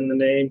X's in the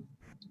name,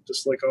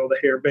 just like all the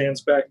hair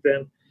bands back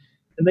then.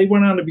 And they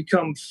went on to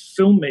become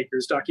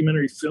filmmakers,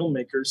 documentary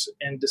filmmakers,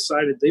 and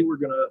decided they were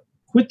going to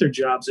quit their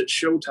jobs at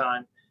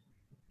Showtime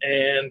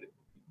and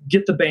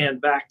get the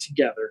band back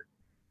together,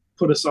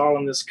 put us all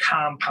in this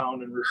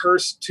compound and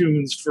rehearse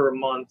tunes for a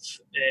month,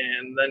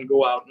 and then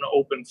go out and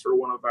open for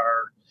one of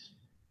our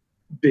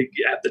big,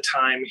 at the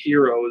time,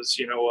 heroes,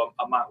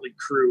 a Motley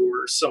Crue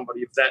or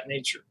somebody of that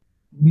nature,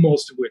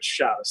 most of which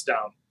shot us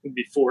down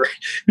before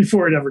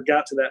it ever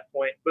got to that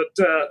point. But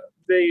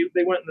they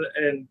went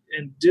and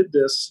did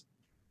this,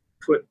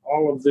 put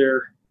all of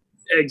their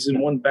eggs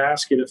in one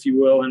basket, if you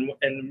will,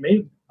 and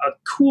made a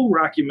cool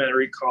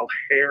rockumentary called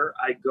Here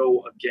I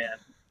Go Again.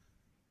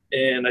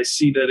 And I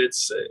see that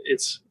it's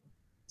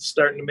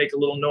starting to make a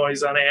little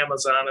noise on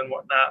Amazon and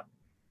whatnot.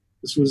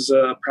 This was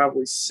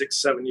probably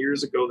 6-7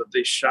 years ago that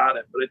they shot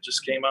it, but it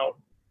just came out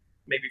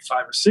maybe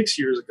 5 or 6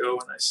 years ago,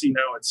 and I see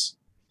now it's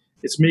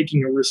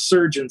making a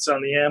resurgence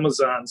on the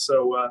Amazon.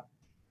 So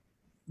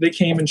they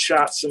came and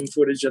shot some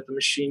footage at the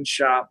machine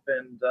shop,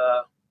 and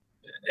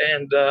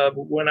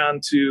went on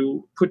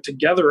to put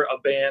together a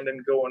band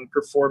and go and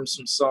perform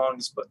some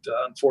songs. But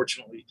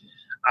unfortunately,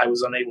 I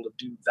was unable to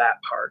do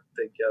that part.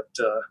 They got,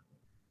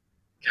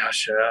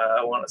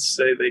 I want to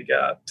say they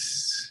got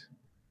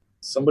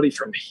somebody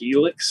from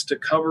Helix to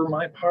cover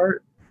my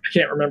part. I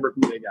can't remember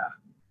who they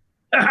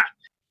got.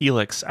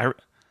 Helix. I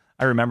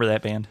remember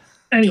that band.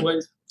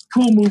 Anyways,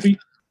 cool movie.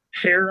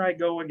 Here I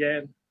Go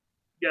Again.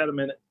 Got a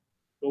minute.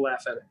 Go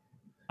laugh at it.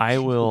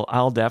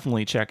 I'll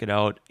definitely check it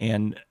out.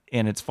 And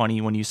it's funny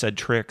when you said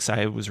Tricks,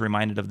 I was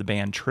reminded of the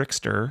band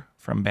Trickster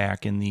from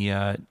back in the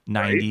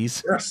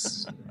 90s.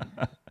 Yes.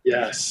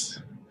 Yes.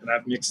 And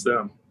I've mixed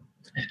them.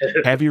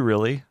 Have you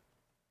really?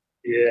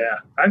 Yeah.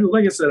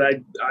 Like I said,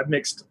 I've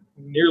mixed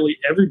nearly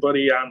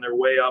everybody on their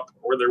way up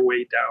or their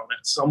way down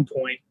at some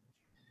point.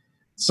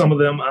 Some of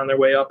them on their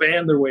way up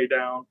and their way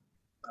down.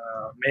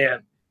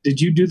 Man,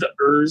 did you do the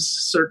ERS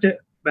circuit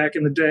back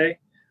in the day?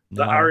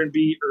 The No.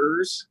 R&B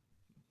ERS?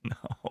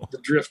 No. The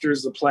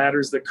drifters, the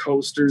platters, the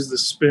coasters, the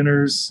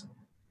spinners.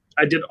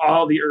 I did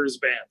all the ERS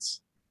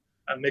bands.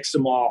 I mixed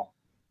them all.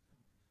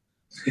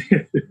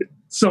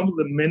 Some of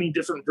the many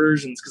different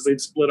versions because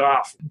they'd split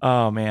off.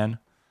 Oh, man.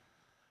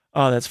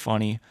 Oh, that's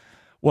funny.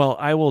 Well,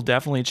 I will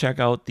definitely check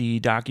out the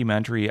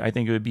documentary. I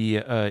think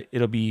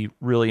it'll be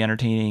really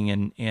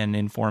entertaining and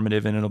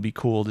informative, and it'll be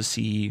cool to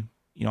see,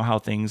 how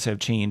things have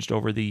changed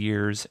over the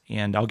years,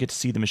 and I'll get to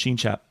see the machine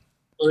shop.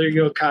 Well, there you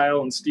go,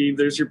 Kyle and Steve.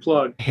 There's your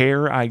plug.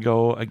 Here I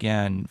Go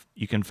Again.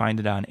 You can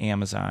find it on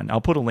Amazon. I'll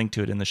put a link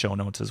to it in the show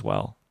notes as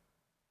well.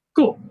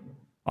 Cool.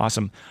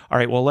 Awesome. All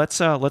right. Well, let's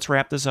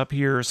wrap this up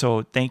here.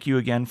 So thank you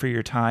again for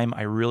your time.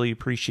 I really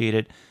appreciate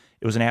it.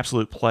 It was an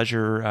absolute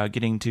pleasure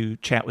getting to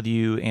chat with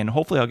you, and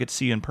hopefully I'll get to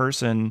see you in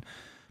person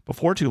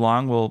before too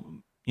long. We'll,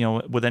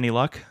 with any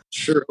luck.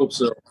 Sure hope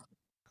so.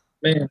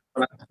 Man,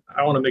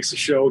 I want to mix a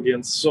show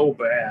again so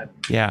bad.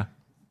 Yeah.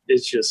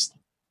 It's just,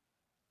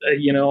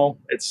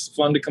 it's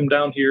fun to come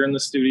down here in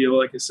the studio,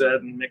 like I said,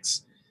 and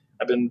mix.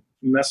 I've been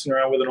messing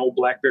around with an old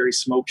Blackberry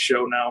Smoke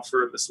show now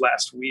for this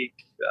last week.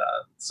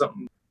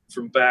 Something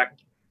from back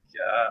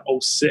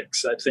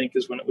 06, I think,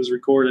 is when it was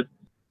recorded.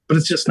 But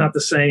it's just not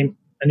the same.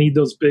 I need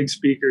those big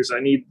speakers.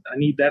 I need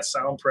that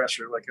sound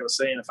pressure. Like I was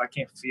saying, if I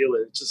can't feel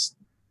it, it just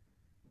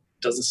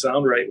doesn't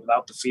sound right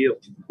without the feel.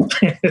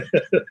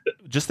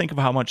 Just think of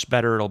how much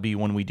better it'll be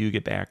when we do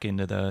get back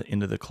into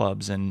the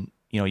clubs, and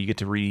you get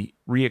to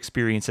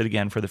re-experience it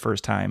again for the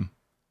first time.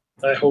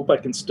 I hope I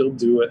can still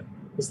do it.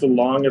 It's the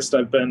longest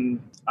I've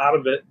been out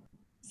of it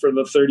for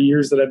the 30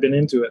 years that I've been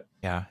into it.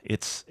 Yeah,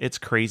 it's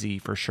crazy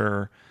for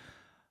sure.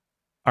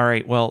 All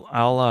right, well,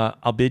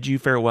 I'll bid you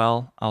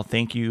farewell. I'll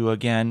thank you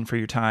again for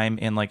your time,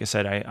 and like I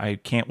said, I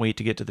can't wait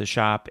to get to the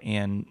shop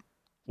and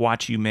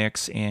watch you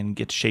mix and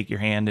get to shake your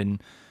hand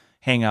and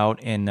hang out,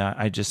 and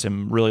I just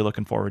am really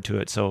looking forward to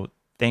it. So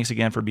thanks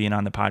again for being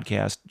on the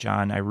podcast,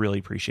 John. I really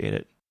appreciate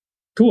it.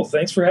 Cool.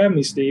 Thanks for having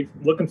me, Steve.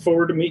 Looking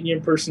forward to meeting you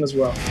in person as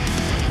well.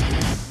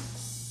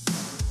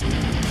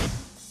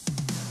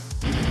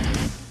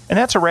 And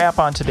that's a wrap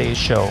on today's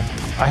show.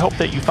 I hope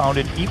that you found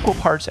it equal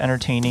parts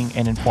entertaining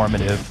and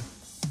informative.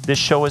 This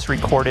show is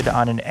recorded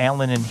on an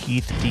Allen &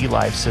 Heath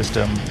D-Live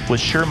system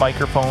with Shure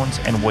microphones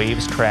and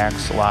Waves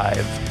tracks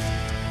live.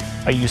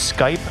 I use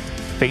Skype,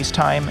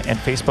 FaceTime, and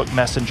Facebook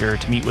Messenger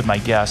to meet with my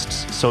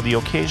guests, so the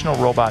occasional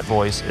robot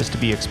voice is to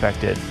be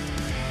expected.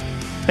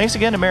 Thanks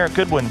again to Merrick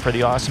Goodwin for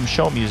the awesome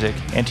show music,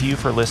 and to you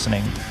for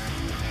listening.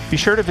 Be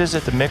sure to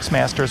visit the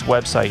Mixmasters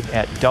website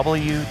at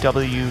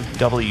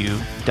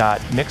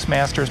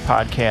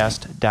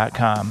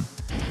www.mixmasterspodcast.com.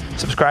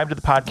 Subscribe to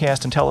the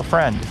podcast and tell a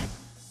friend.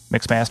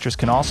 Mixmasters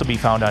can also be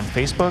found on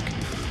Facebook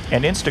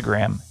and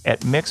Instagram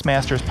at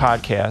Mixmasters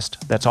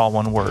Podcast. That's all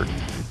one word.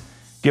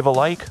 Give a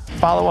like,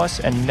 follow us,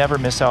 and never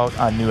miss out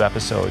on new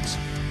episodes.